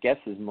I guess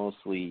is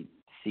mostly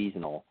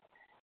seasonal.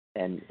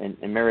 And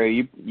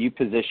Mario, you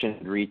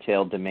positioned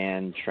retail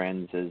demand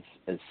trends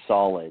as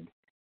solid.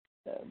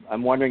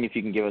 I'm wondering if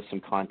you can give us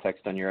some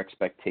context on your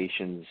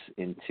expectations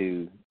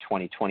into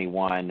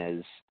 2021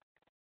 as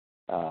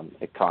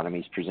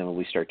economies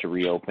presumably start to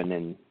reopen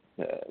and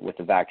with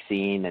the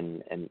vaccine,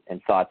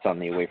 and thoughts on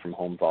the away from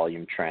home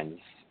volume trends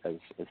as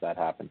that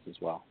happens as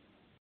well.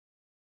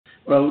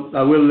 Well,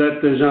 I will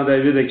let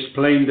Jean-David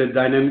explain the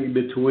dynamic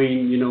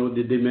between,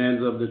 the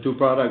demands of the two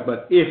products,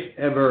 but if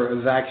ever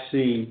a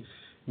vaccine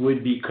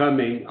would be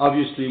coming,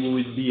 obviously there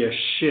would be a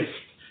shift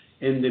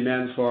in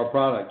demand for our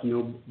product,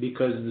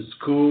 because the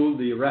school,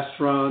 the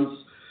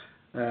restaurants,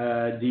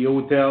 the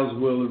hotels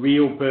will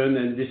reopen,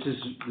 and this is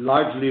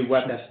largely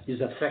what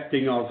is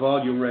affecting our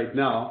volume right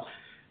now.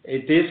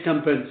 It is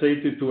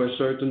compensated to a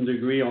certain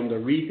degree on the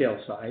retail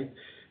side,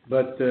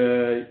 but,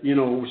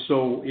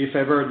 so if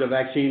ever the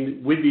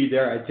vaccine would be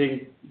there, I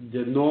think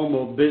the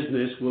normal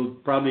business will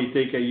probably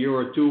take a year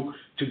or two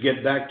to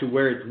get back to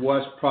where it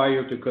was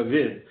prior to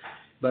COVID.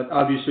 But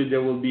obviously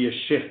there will be a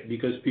shift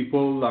because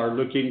people are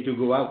looking to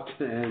go out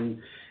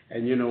and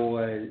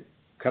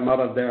come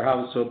out of their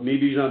house. So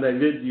maybe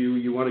Jean-David,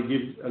 you want to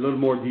give a little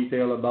more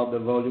detail about the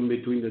volume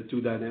between the two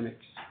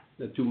dynamics,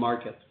 the two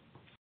markets.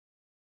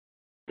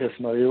 Yes,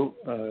 Mario.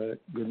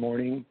 Good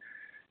morning.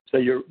 So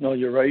you're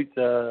right.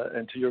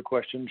 And to your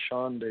question,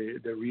 Sean,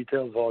 the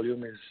retail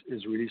volume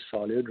is really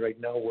solid. Right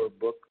now we're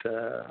booked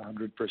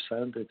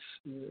 100%. It's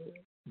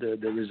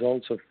the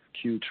results of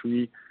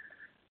Q3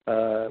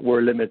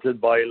 were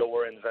limited by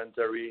lower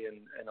inventory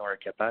and our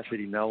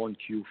capacity. Now in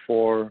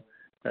Q4,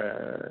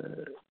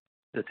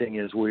 the thing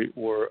is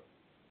we're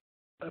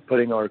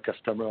putting our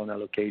customer on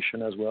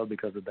allocation as well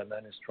because the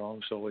demand is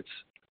strong. So it's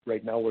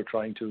right now we're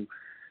trying to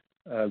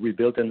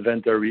rebuild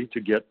inventory to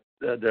get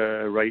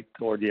the right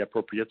or the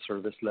appropriate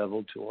service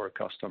level to our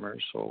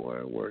customers.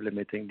 So we're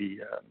limiting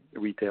the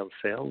retail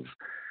sales.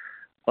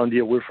 On the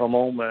away from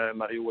home,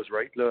 Mario was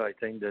right. I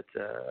think that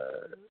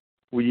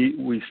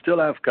we still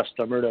have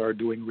customers that are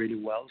doing really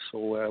well.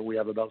 So we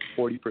have about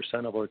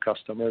 40% of our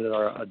customers that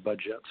are at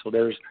budget. So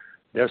there's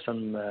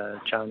some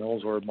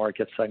channels or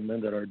market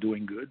segment that are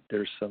doing good.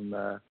 There's some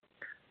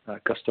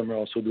customer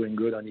also doing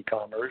good on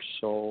e-commerce.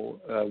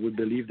 So we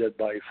believe that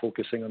by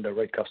focusing on the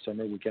right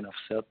customer, we can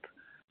offset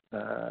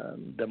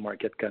the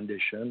market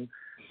condition.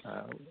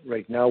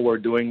 Right now, we're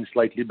doing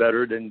slightly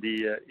better than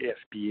the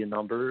AFPA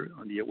number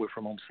on the away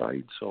from home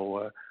side.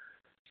 So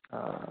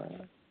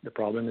the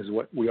problem is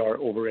what we are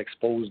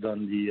overexposed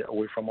on the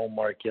away from home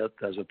market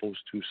as opposed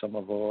to some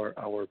of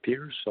our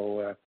peers.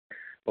 So,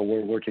 but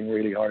we're working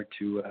really hard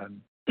to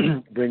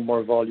bring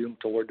more volume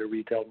toward the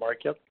retail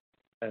market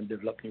and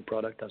develop new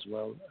product as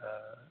well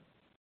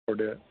for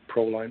the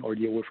Pro line or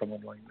the away from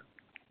home line.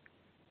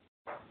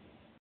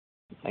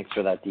 Thanks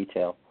for that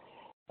detail.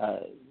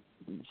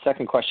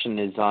 Second question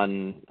is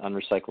on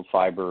recycled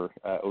fiber,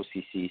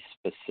 OCC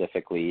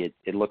specifically.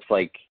 It looks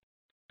like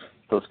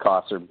those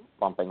costs are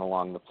bumping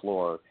along the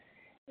floor.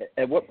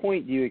 At what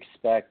point do you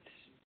expect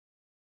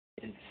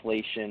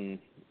inflation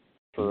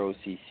for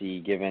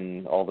OCC,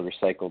 given all the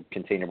recycled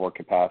containerboard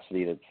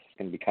capacity that's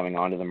going to be coming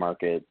onto the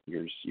market,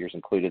 yours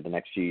included, the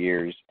next few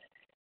years?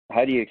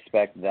 How do you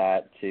expect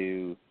that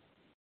to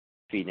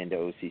feed into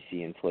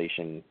OCC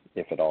inflation,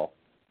 if at all?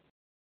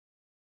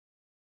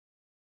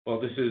 Well,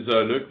 this is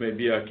Luc.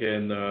 Maybe I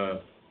can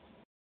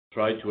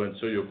try to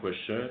answer your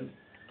question.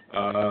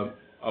 I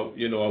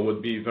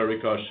would be very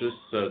cautious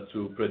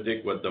to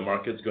predict what the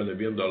market's going to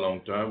be in the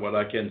long term. What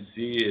I can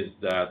see is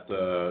that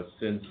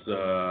since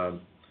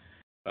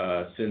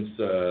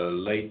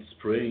late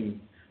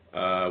spring,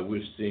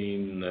 we've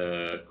seen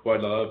quite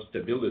a lot of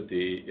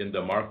stability in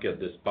the market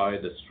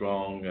despite the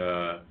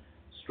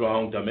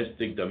strong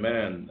domestic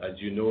demand. As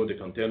you know, the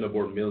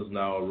containerboard mills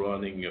now are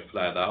running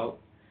flat out.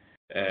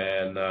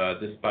 And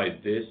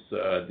despite this,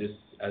 this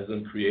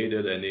hasn't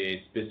created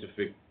any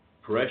specific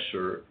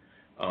pressure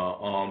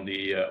on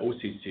the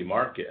OCC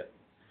market.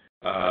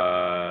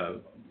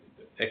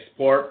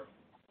 Export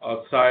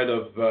outside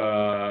of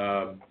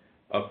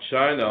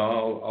China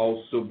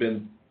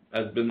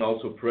has been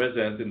also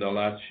present in the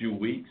last few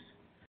weeks.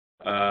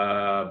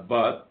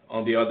 But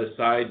on the other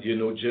side,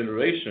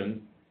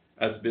 generation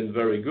has been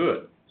very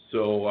good.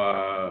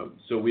 So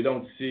we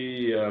don't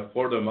see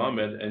for the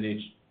moment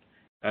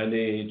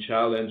any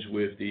challenge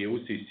with the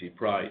OCC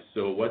price.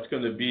 So what's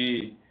going to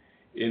be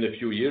in a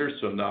few years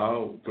from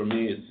now, for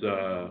me, it's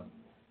I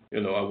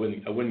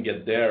wouldn't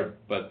get there.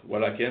 But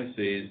what I can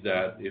say is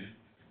that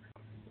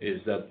is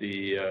that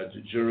the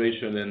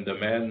duration and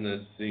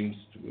demand seems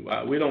to.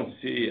 I don't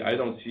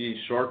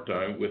see short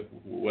term with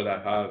what I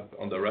have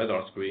on the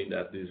radar screen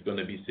that there's going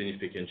to be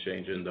significant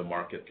change in the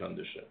market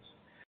conditions.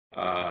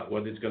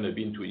 What it's going to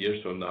be in 2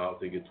 years from now, I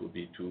think it will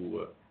be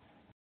too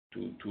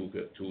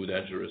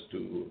dangerous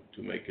to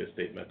make a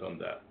statement on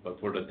that. But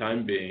for the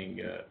time being,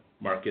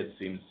 market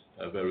seems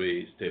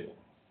very stable.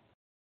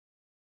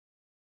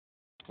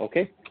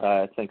 Okay.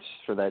 Thanks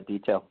for that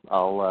detail.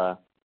 I'll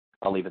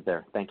leave it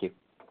there. Thank you.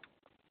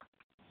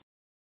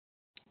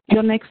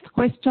 Your next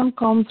question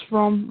comes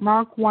from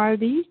Mark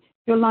Wilde.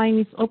 Your line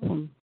is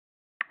open.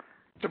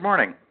 Good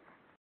morning.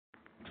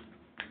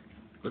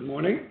 Good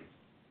morning.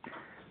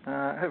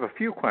 I have a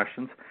few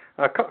questions.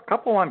 A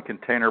couple on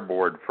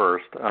containerboard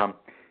first.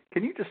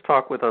 Can you just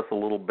talk with us a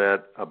little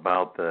bit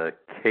about the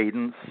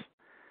cadence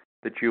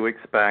that you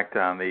expect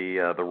on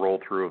the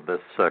roll-through of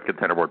this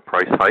containerboard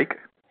price hike?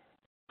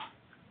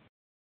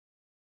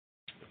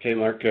 Okay,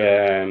 Mark.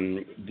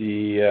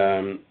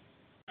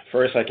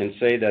 First, I can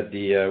say that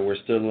we're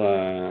still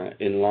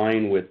in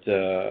line with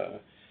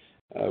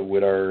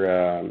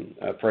our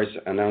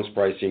announced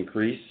price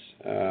increase.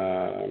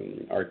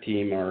 Our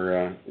team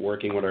are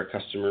working with our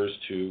customers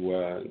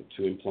to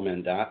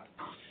implement that.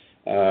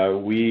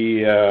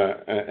 We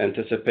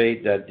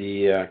anticipate that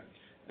the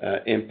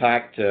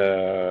impact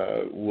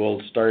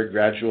will start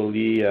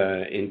gradually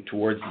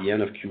towards the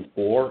end of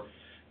Q4.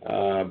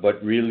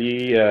 But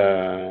really,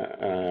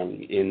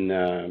 in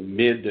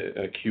mid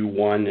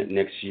Q1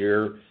 next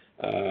year,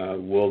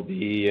 will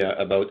be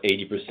about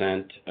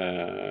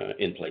 80%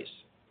 in place.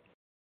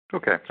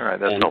 Okay, all right,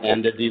 that's helpful.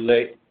 And the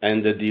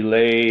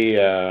delay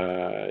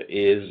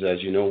is,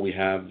 as you know, we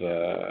have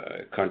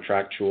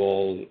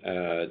contractual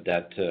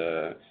that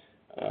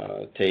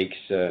takes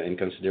in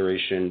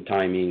consideration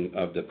timing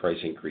of the price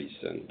increase,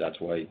 and that's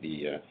why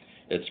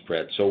it's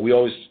spread. So we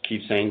always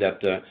keep saying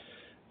that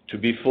to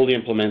be fully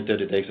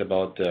implemented, it takes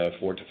about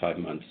 4 to 5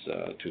 months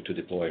to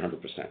deploy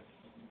 100%.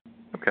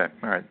 Okay,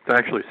 all right. That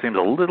actually seems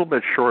a little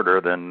bit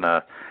shorter than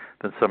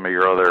some of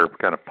your other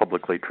kind of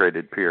publicly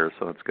traded peers,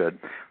 so that's good.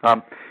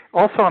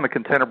 Also on the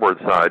containerboard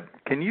side,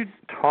 can you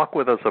talk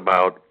with us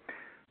about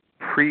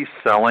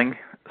pre-selling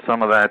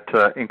some of that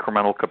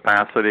incremental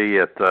capacity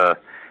at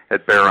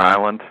Bear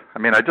Island? I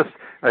mean,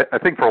 I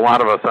think for a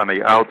lot of us on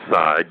the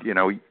outside, you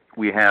know,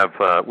 we have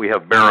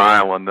Bear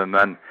Island, and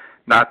then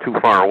not too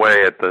far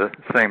away at the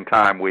same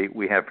time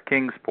we have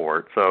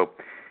Kingsport. So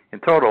in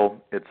total,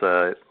 it's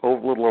a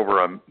little over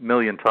 1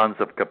 million tons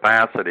of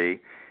capacity,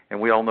 and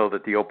we all know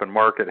that the open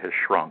market has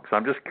shrunk. So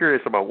I'm just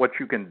curious about what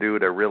you can do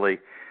to really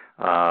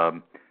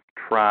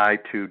try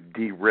to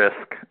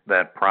de-risk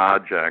that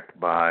project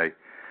by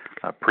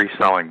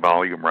pre-selling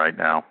volume right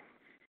now.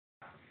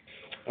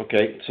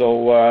 Okay, so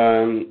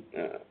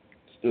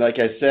like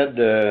I said,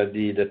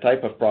 the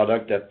type of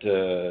product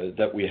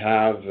that we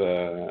have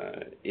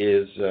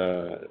is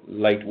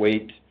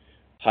lightweight,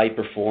 high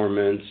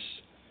performance,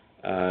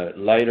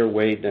 lighter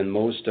weight than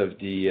most of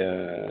the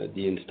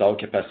installed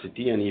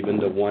capacity, and even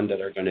the one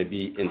that are going to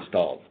be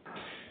installed.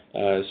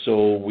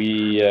 So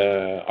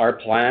our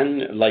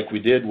plan, like we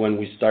did when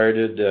we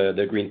started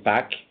the Green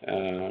Pack,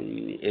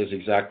 is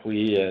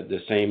exactly the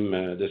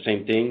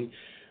same thing.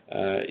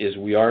 Is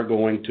we are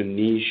going to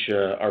niche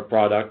our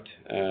product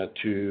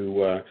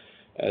to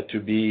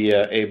be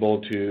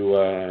able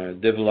to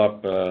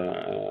develop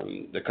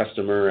the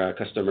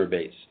customer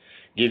base.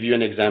 Give you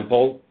an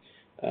example.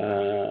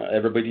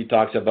 Everybody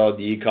talks about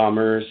the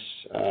e-commerce.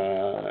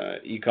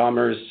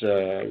 E-commerce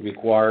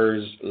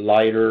requires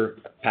lighter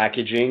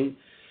packaging,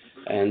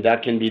 and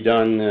that can be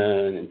done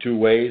in 2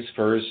 ways.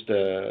 First,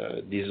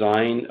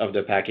 design of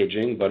the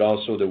packaging, but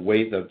also the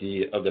weight of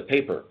the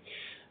paper.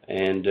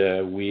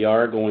 And we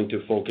are going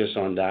to focus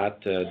on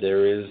that.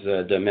 There is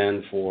a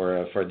demand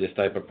for this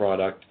type of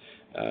product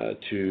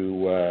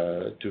to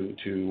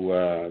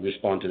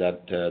respond to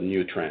that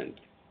new trend.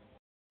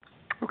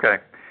 Okay.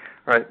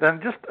 All right, then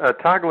just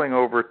toggling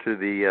over to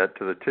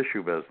the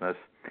tissue business,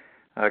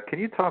 can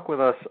you talk with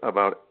us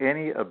about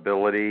any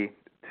ability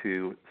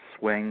to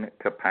swing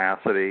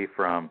capacity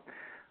from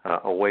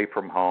away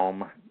from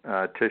home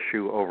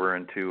tissue over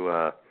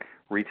into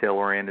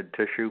retail-oriented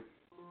tissue?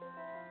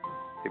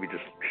 Maybe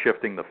just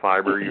shifting the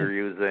fiber you're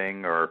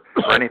using or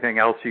anything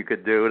else you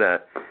could do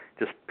to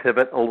just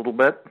pivot a little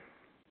bit?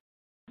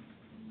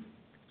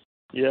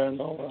 Yeah,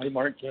 no, hi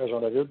Mark,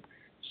 Jean-David.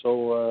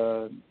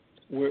 So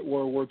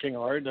we're working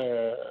hard.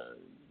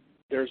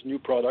 There's new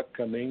product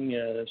coming.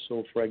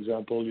 So, for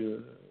example,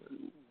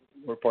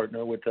 we're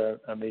partnered with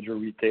a major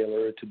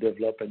retailer to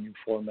develop a new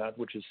format,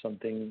 which is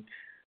something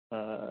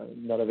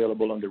not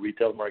available on the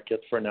retail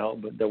market for now,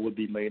 but that will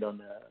be made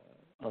on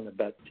a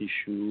bath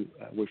tissue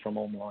away from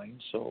home line.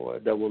 So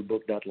that will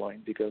book that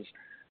line because,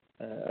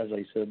 as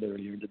I said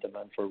earlier, the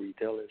demand for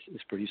retail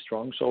is pretty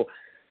strong. So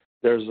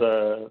there's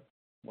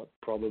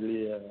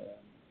probably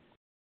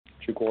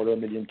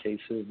 750,000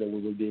 cases that we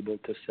will be able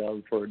to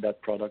sell for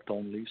that product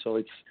only. So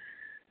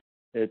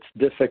it's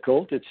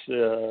difficult. It's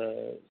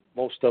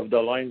most of the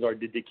lines are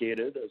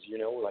dedicated, as you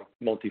know, like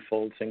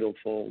multi-fold,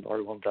 single-fold,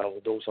 R1 towel.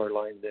 Those are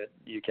lines that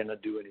you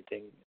cannot do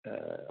anything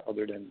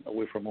other than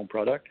away-from-home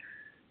product.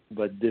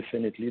 But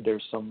definitely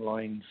there's some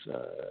lines,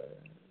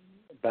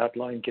 bath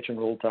line, kitchen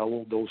roll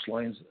towel, those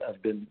lines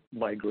have been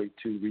migrated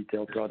to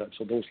retail products.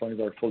 So those lines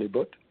are fully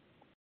booked.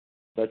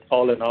 But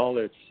all in all,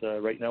 it's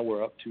right now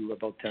we're up to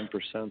about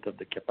 10% of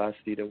the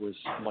capacity that was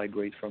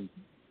migrated from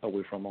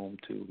away from home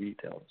to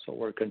retail. So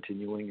we're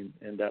continuing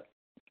in that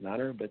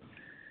manner, but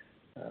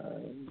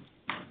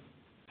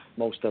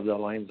most of the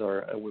lines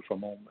are away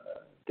from home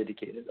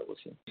dedicated, I would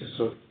say.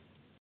 So.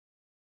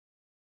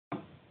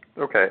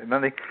 Okay, and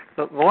then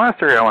the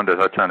last area I wanted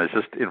to touch on is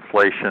just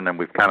inflation, and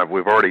we've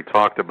already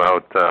talked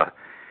about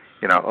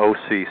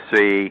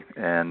OCC,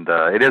 and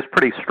it is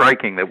pretty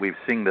striking that we've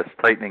seen this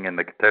tightening in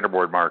the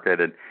containerboard market,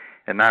 and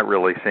not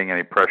really seeing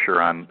any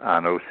pressure on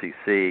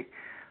OCC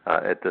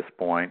at this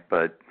point.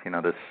 But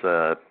this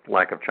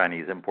lack of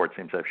Chinese imports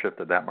seems to have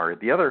shifted that market.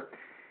 The other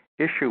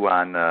issue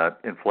on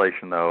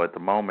inflation, though, at the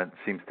moment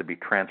seems to be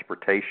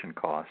transportation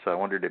costs. So I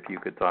wondered if you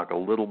could talk a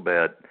little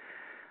bit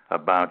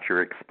about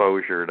your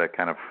exposure to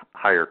kind of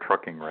higher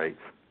trucking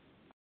rates.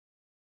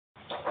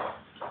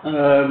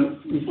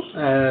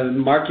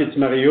 Mark, it's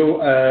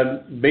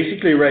Mario.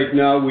 Basically, right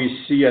now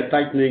we see a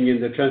tightening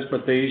in the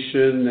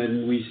transportation,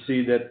 and we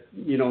see that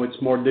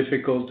it's more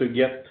difficult to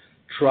get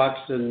trucks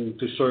and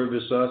to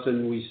service us,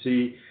 and we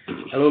see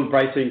a little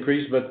price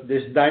increase. But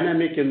this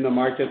dynamic in the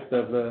market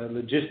of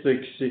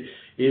logistics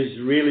is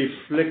really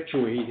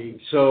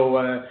fluctuating.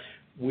 So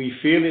we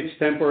feel it's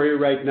temporary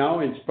right now.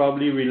 It's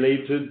probably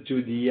related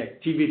to the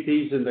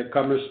activities in the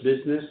commerce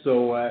business.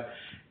 So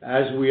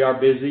as we are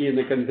busy in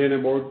the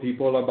containerboard,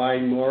 people are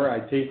buying more.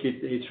 I think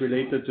it's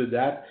related to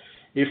that.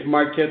 If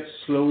markets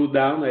slow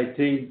down, I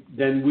think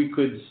then we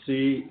could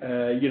see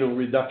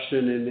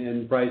reduction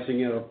in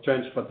pricing of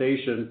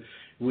transportation.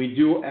 We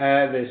do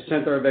have a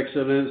center of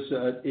excellence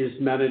is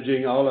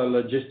managing all our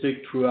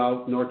logistics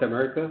throughout North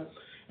America,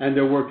 and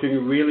they're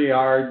working really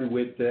hard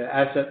with the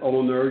asset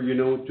owner,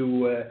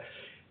 to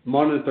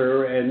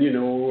monitor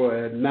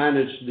and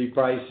manage the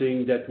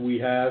pricing that we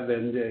have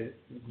and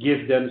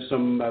give them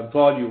some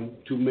volume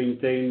to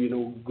maintain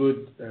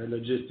good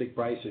logistic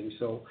pricing.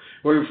 So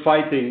we're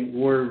fighting.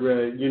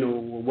 We're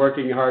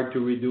working hard to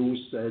reduce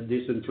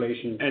this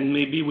inflation. And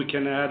maybe we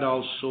can add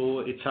also,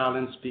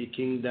 Italian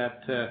speaking,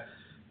 that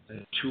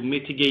to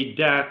mitigate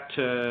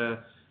that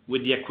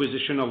with the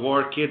acquisition of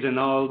Orchid and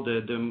all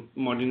the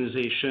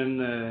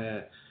modernization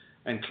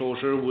and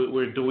closure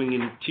we're doing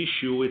in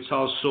tissue, it's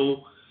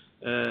also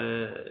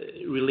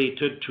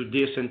related to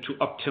this and to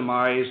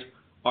optimize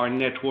our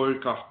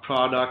network of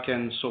product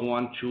and so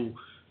on to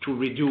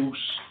reduce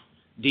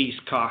these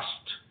costs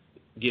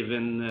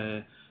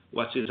given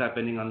what is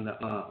happening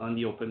on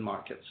the open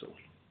market. So.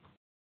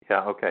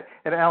 Yeah, okay.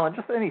 And Alan,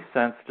 just any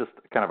sense, just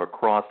kind of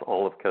across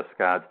all of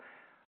Cascades,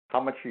 how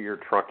much of your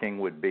trucking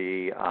would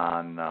be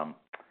on, on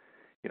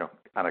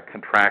a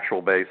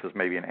contractual basis,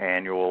 maybe an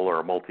annual or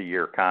a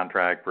multi-year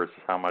contract versus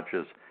how much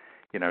is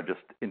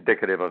just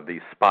indicative of the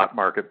spot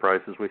market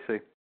prices we see?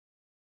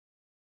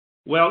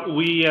 Well,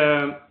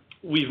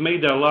 we've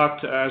made a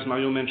lot, as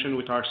Mario mentioned,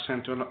 with our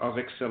Center of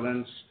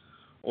Excellence.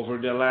 Over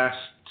the last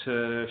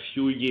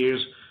few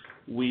years,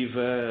 we've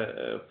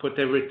put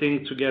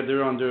everything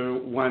together under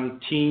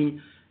one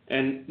team,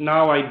 and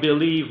now I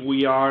believe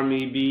we are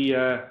maybe,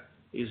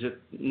 is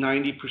it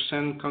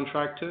 90%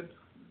 contracted?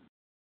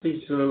 I think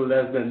it's a little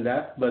less than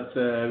that, but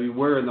we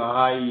were in the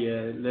high,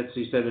 let's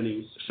say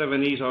 70s.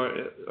 70s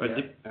are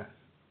yeah.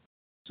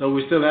 So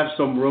we still have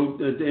some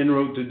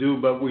inroad to do,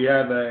 but we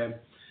have a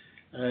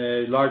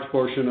large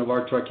portion of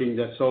our trucking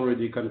that's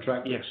already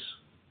contracted. Yes.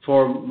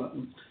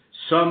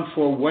 Some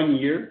for 1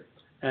 year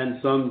and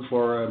some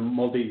for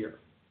multi-year.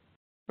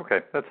 Okay,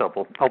 that's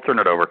helpful. I'll turn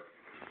it over.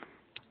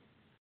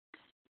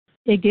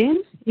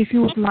 Again, if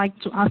you would like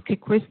to ask a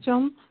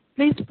question,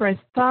 please press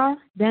star,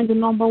 then the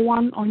number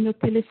 1 on your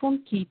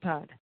telephone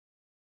keypad.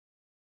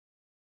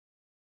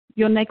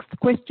 Your next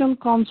question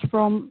comes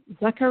from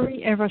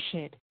Zachary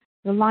Evershed.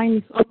 The line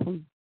is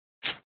open.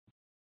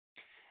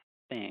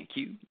 Thank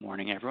you.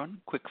 Morning, everyone.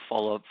 Quick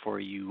follow-up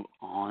for you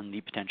on the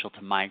potential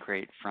to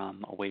migrate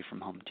from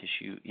away-from-home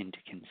tissue into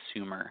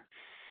consumer.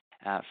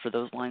 For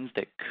those lines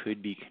that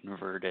could be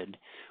converted,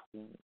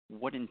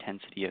 what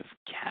intensity of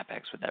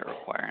CapEx would that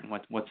require, and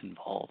what's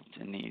involved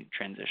in the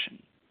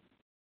transition?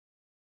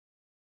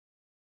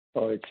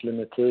 Oh, it's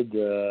limited.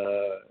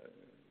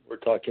 We're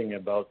talking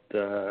about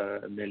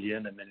 $1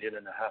 million, $1.5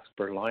 million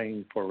per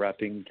line for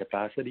wrapping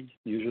capacity,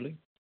 usually.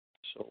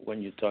 So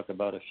when you talk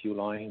about a few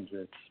lines,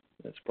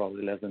 it's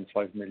probably less than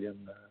 $5 million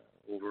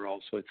overall.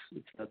 So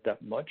it's not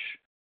that much.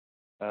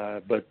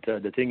 But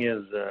the thing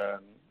is,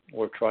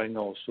 we're trying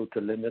also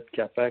to limit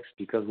CapEx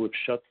because we've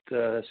shut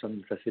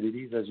some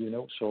facilities, as you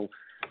know. So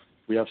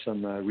we have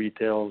some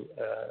retail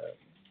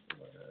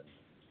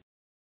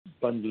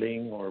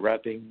bundling or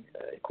wrapping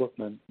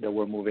equipment that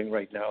we're moving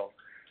right now.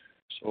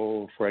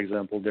 So, for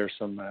example, there's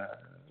some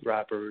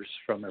wrappers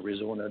from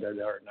Arizona that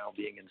are now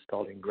being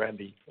installed in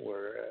Granby,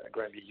 where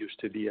Granby used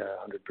to be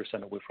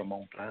 100% away from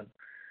home plant,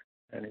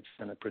 and it's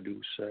going to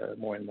produce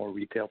more and more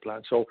retail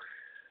plants. So,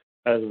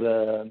 as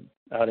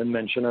Adam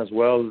mentioned as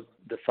well,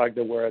 the fact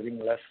that we're having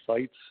less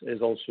sites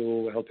is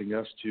also helping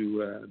us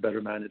to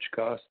better manage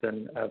costs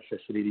and have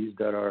facilities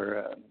that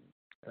are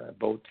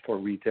both for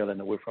retail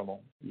and away from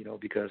home,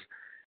 because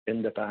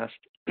in the past,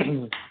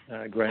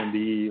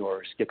 Granby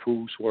or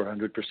Skiphoos were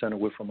 100%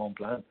 away from home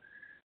plant,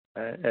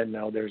 and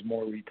now there's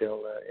more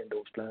retail in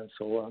those plants.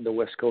 So on the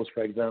West Coast,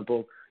 for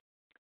example,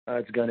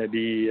 it's going to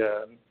be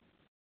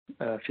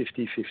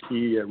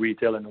 50-50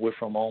 retail and away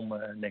from home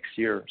next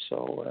year,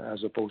 so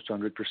as opposed to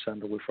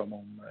 100% away from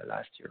home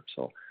last year.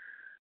 So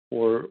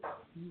we're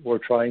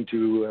trying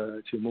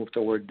to move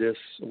toward this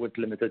with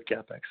limited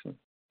capex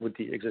with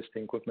the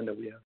existing equipment that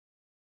we have.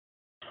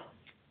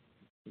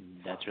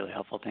 That's really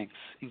helpful, thanks.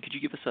 And could you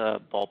give us a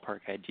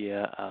ballpark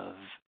idea of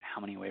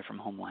how many away from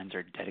home lines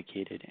are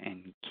dedicated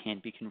and can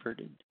be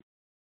converted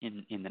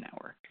in the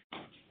network?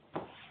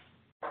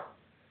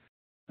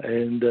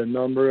 And the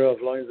number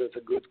of lines, that's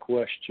a good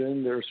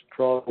question. There's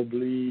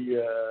probably,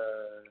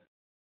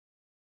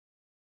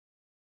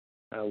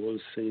 I will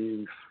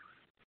say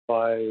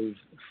 5,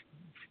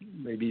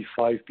 maybe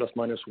 5 plus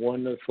minus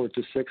 1, 4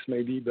 to 6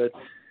 maybe, but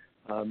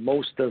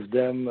most of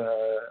them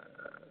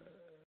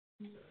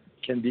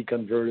can be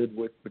converted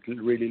with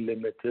really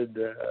limited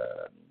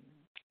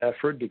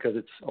effort because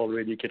it's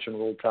already kitchen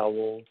roll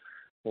towel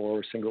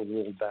or single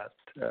roll bat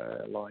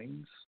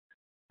lines.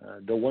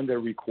 The one that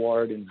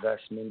required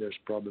investment, there's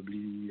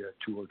probably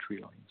 2 or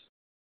 3 lines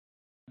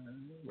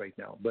right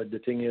now. But the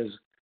thing is,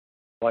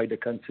 by the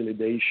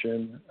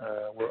consolidation,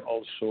 we're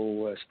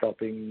also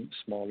stopping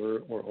smaller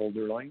or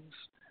older lines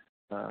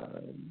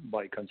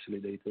by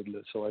consolidated.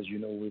 So as you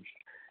know,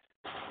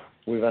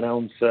 we've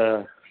announced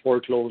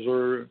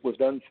foreclosure. We've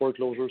done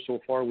foreclosure so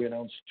far. We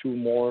announced 2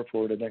 more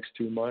for the next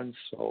 2 months.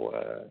 So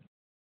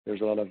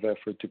there's a lot of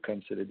effort to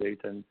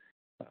consolidate and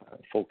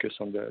focus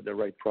on the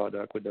right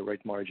product with the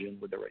right margin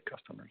with the right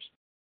customers.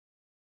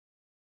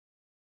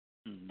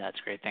 That's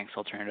great. Thanks.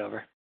 I'll turn it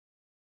over.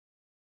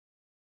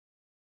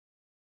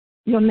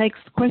 Your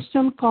next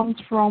question comes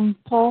from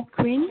Paul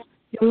Quinn.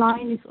 Your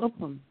line is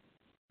open.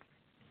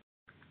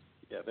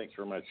 Yeah, thanks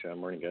very much.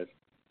 Morning, guys.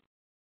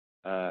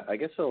 I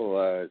guess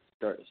I'll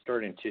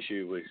start in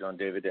tissue with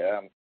Jean-David.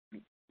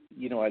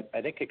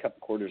 I think a couple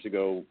quarters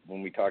ago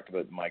when we talked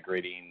about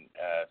migrating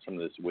some of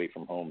this away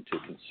from home to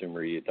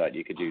consumer, you thought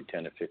you could do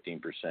 10 to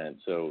 15%.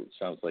 So it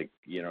sounds like,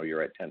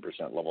 you're at 10%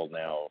 level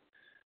now,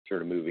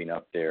 sort of moving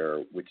up there,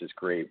 which is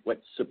great.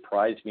 What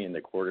surprised me in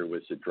the quarter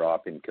was the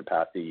drop in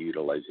capacity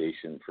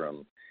utilization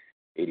from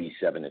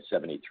 87 to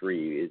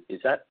 73.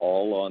 Is that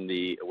all on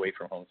the away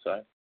from home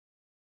side?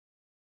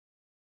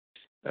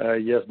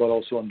 Yes, but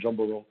also on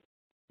jumbo roll.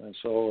 And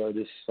so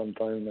this is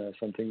something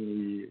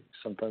we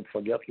sometimes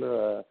forget.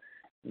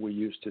 We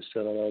used to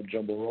sell a lot of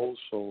jumbo rolls,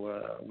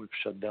 so we've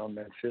shut down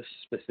Memphis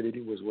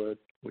facility,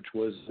 which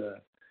was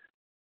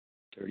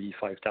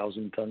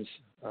 35,000 tons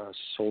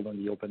sold on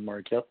the open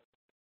market.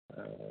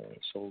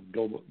 So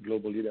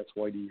globally, that's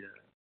why the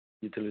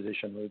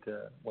utilization rate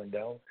went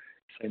down.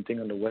 Same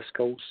thing on the West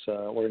Coast.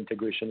 Our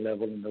integration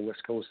level in the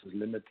West Coast is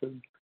limited,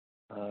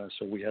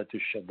 so we had to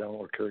shut down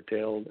or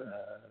curtail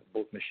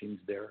both machines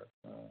there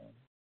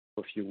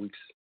for a few weeks.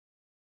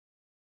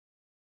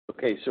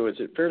 Okay, so is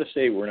it fair to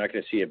say we're not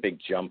going to see a big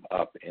jump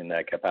up in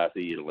that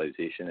capacity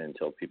utilization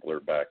until people are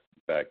back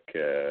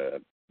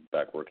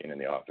working in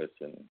the office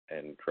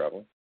and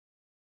traveling?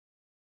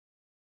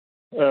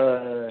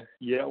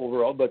 Yeah,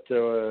 overall, but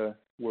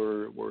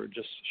we're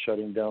just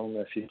shutting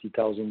down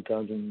 50,000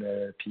 tons in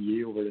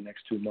PA over the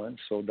next 2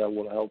 months, so that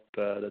will help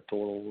the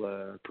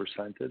total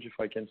percentage, if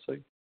I can say.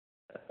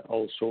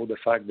 Also, the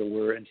fact that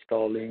we're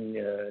installing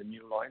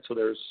new lines, so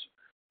there's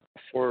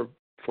four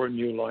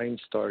new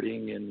lines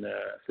starting in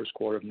first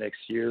quarter of next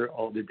year,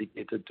 all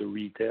dedicated to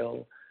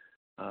retail.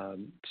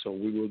 So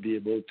we will be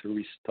able to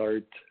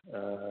restart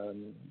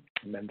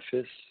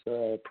Memphis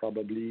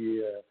probably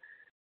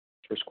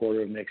first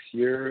quarter of next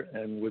year.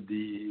 And with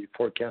the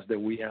forecast that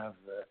we have,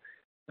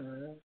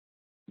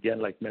 again,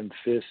 like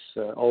Memphis,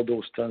 all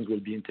those tons will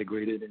be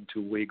integrated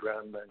into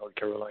Wagram, North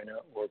Carolina,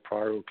 or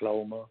Pryor,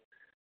 Oklahoma,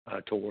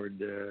 toward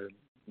the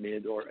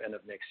mid or end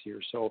of next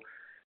year. So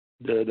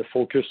the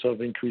focus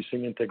of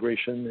increasing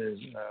integration is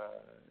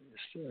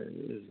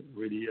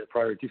really a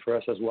priority for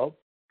us as well.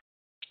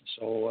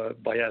 So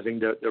by having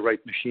the right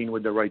machine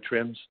with the right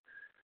trims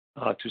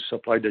to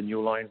supply the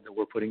new lines that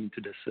we're putting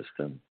into the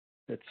system,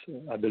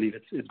 I believe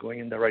it's going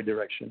in the right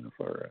direction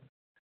for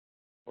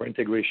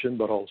integration,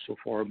 but also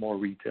for more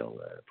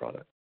retail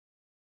product.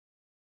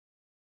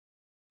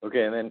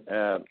 Okay, and then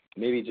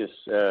maybe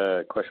just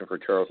a question for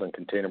Charles on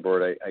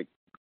containerboard. I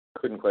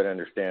couldn't quite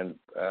understand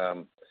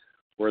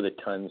where the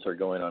tons are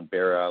going on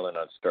Bear Island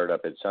on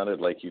startup. It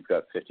sounded like you've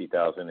got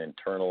 50,000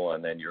 internal,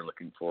 and then you're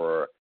looking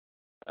for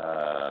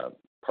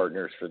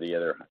partners for the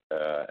other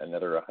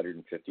another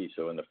 150.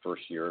 So in the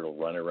first year, it'll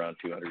run around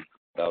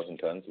 200,000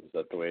 tons. Is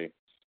that the way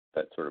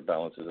that sort of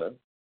balances out?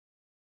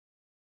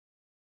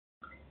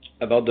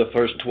 About the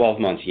first 12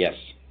 months, yes,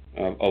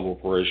 of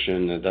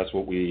operation. That's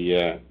what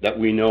that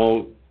we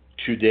know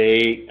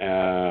today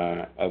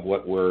of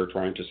what we're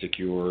trying to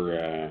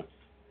secure.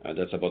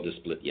 That's about the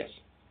split, yes.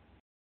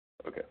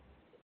 Okay.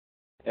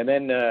 And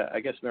then I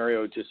guess,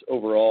 Mario, just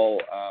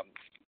overall,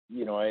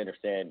 I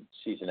understand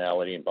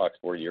seasonality in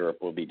Boxboard Europe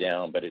will be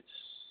down, but it's,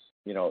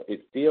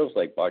 it feels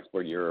like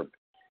Boxboard Europe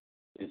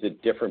is a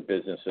different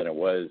business than it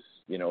was,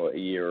 a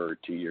year or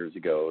 2 years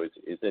ago.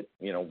 Is it,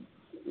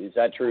 is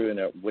that true? And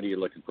what are you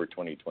looking for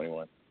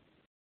 2021?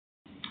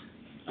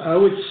 I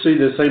would say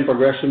the same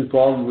progression,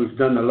 Paul. We've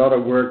done a lot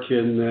of work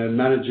in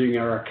managing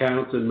our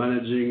accounts and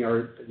managing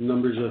our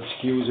numbers of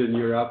SKUs in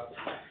Europe.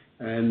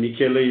 And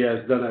Michele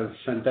has done a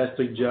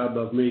fantastic job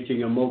of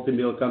making a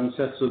multi-mill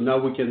concept. So now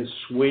we can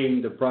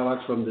swing the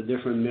product from the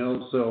different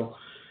mills. So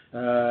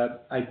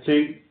I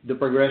think the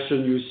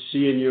progression you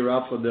see in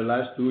Europe for the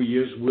last 2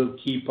 years will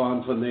keep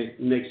on for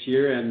next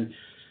year. And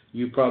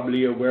you're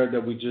probably aware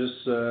that we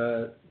just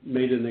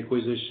made an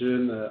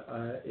acquisition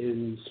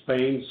in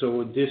Spain.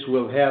 So this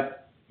will help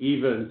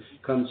even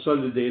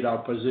consolidate our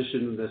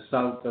position in the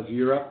south of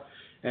Europe.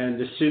 And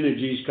the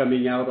synergies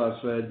coming out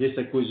of this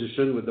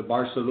acquisition with the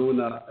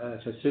Barcelona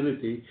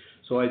facility.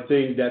 So I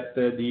think that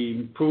the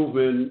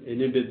improvement in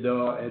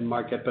EBITDA and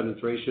market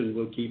penetration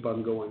will keep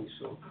on going.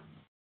 So.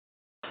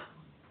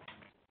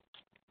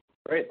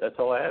 Great. That's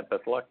all I had.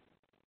 Best of luck.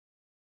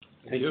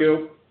 Thank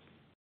you.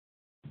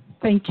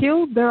 Thank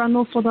you. There are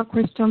no further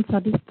questions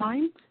at this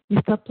time.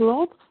 Mr.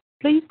 Plot,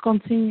 please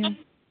continue.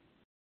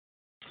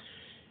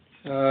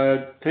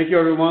 Thank you,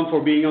 everyone,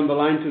 for being on the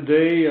line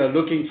today.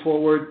 Looking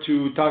forward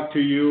to talk to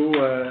you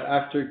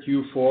after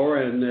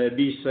Q4, and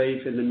be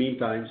safe in the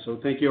meantime. So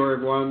thank you,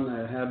 everyone.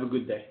 Have a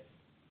good day.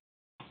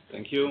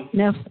 Thank you.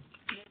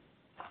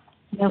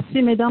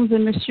 Merci, mesdames et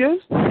messieurs.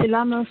 C'est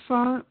là me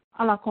fin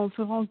à la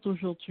conférence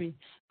d'aujourd'hui.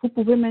 Vous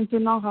pouvez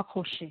maintenant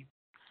raccrocher.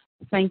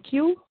 Thank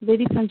you,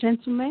 ladies and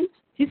gentlemen.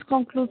 This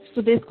concludes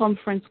today's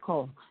conference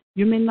call.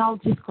 You may now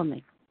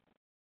disconnect.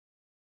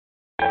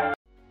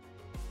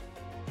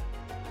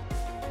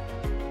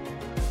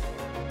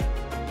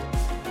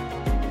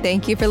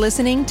 Thank you for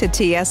listening to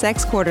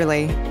TSX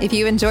Quarterly. If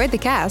you enjoyed the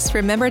cast,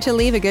 remember to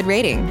leave a good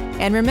rating.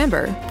 And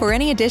remember, for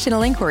any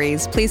additional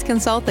inquiries, please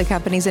consult the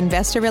company's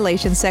investor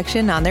relations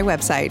section on their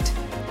website.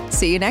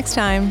 See you next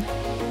time.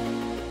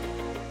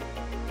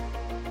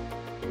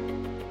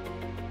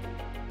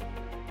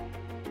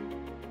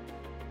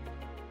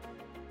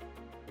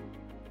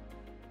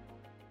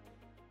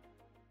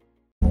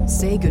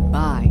 Say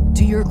goodbye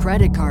to your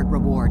credit card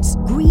rewards.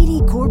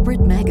 Greedy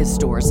corporate mega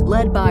stores,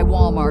 led by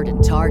Walmart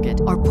and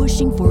Target, are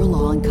pushing for a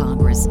law in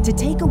Congress to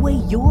take away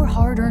your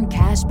hard-earned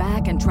cash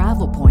back and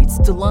travel points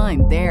to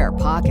line their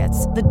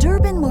pockets. The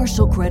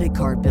Durbin-Marshall credit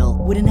card bill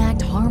would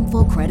enact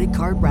harmful credit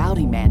card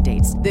routing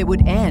mandates that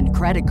would end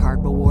credit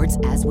card rewards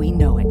as we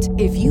know it.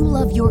 If you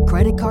love your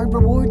credit card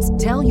rewards,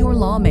 tell your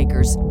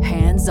lawmakers,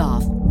 hands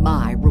off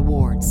my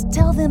rewards.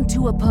 Tell them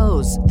to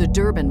oppose the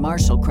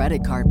Durbin-Marshall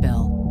credit card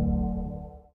bill.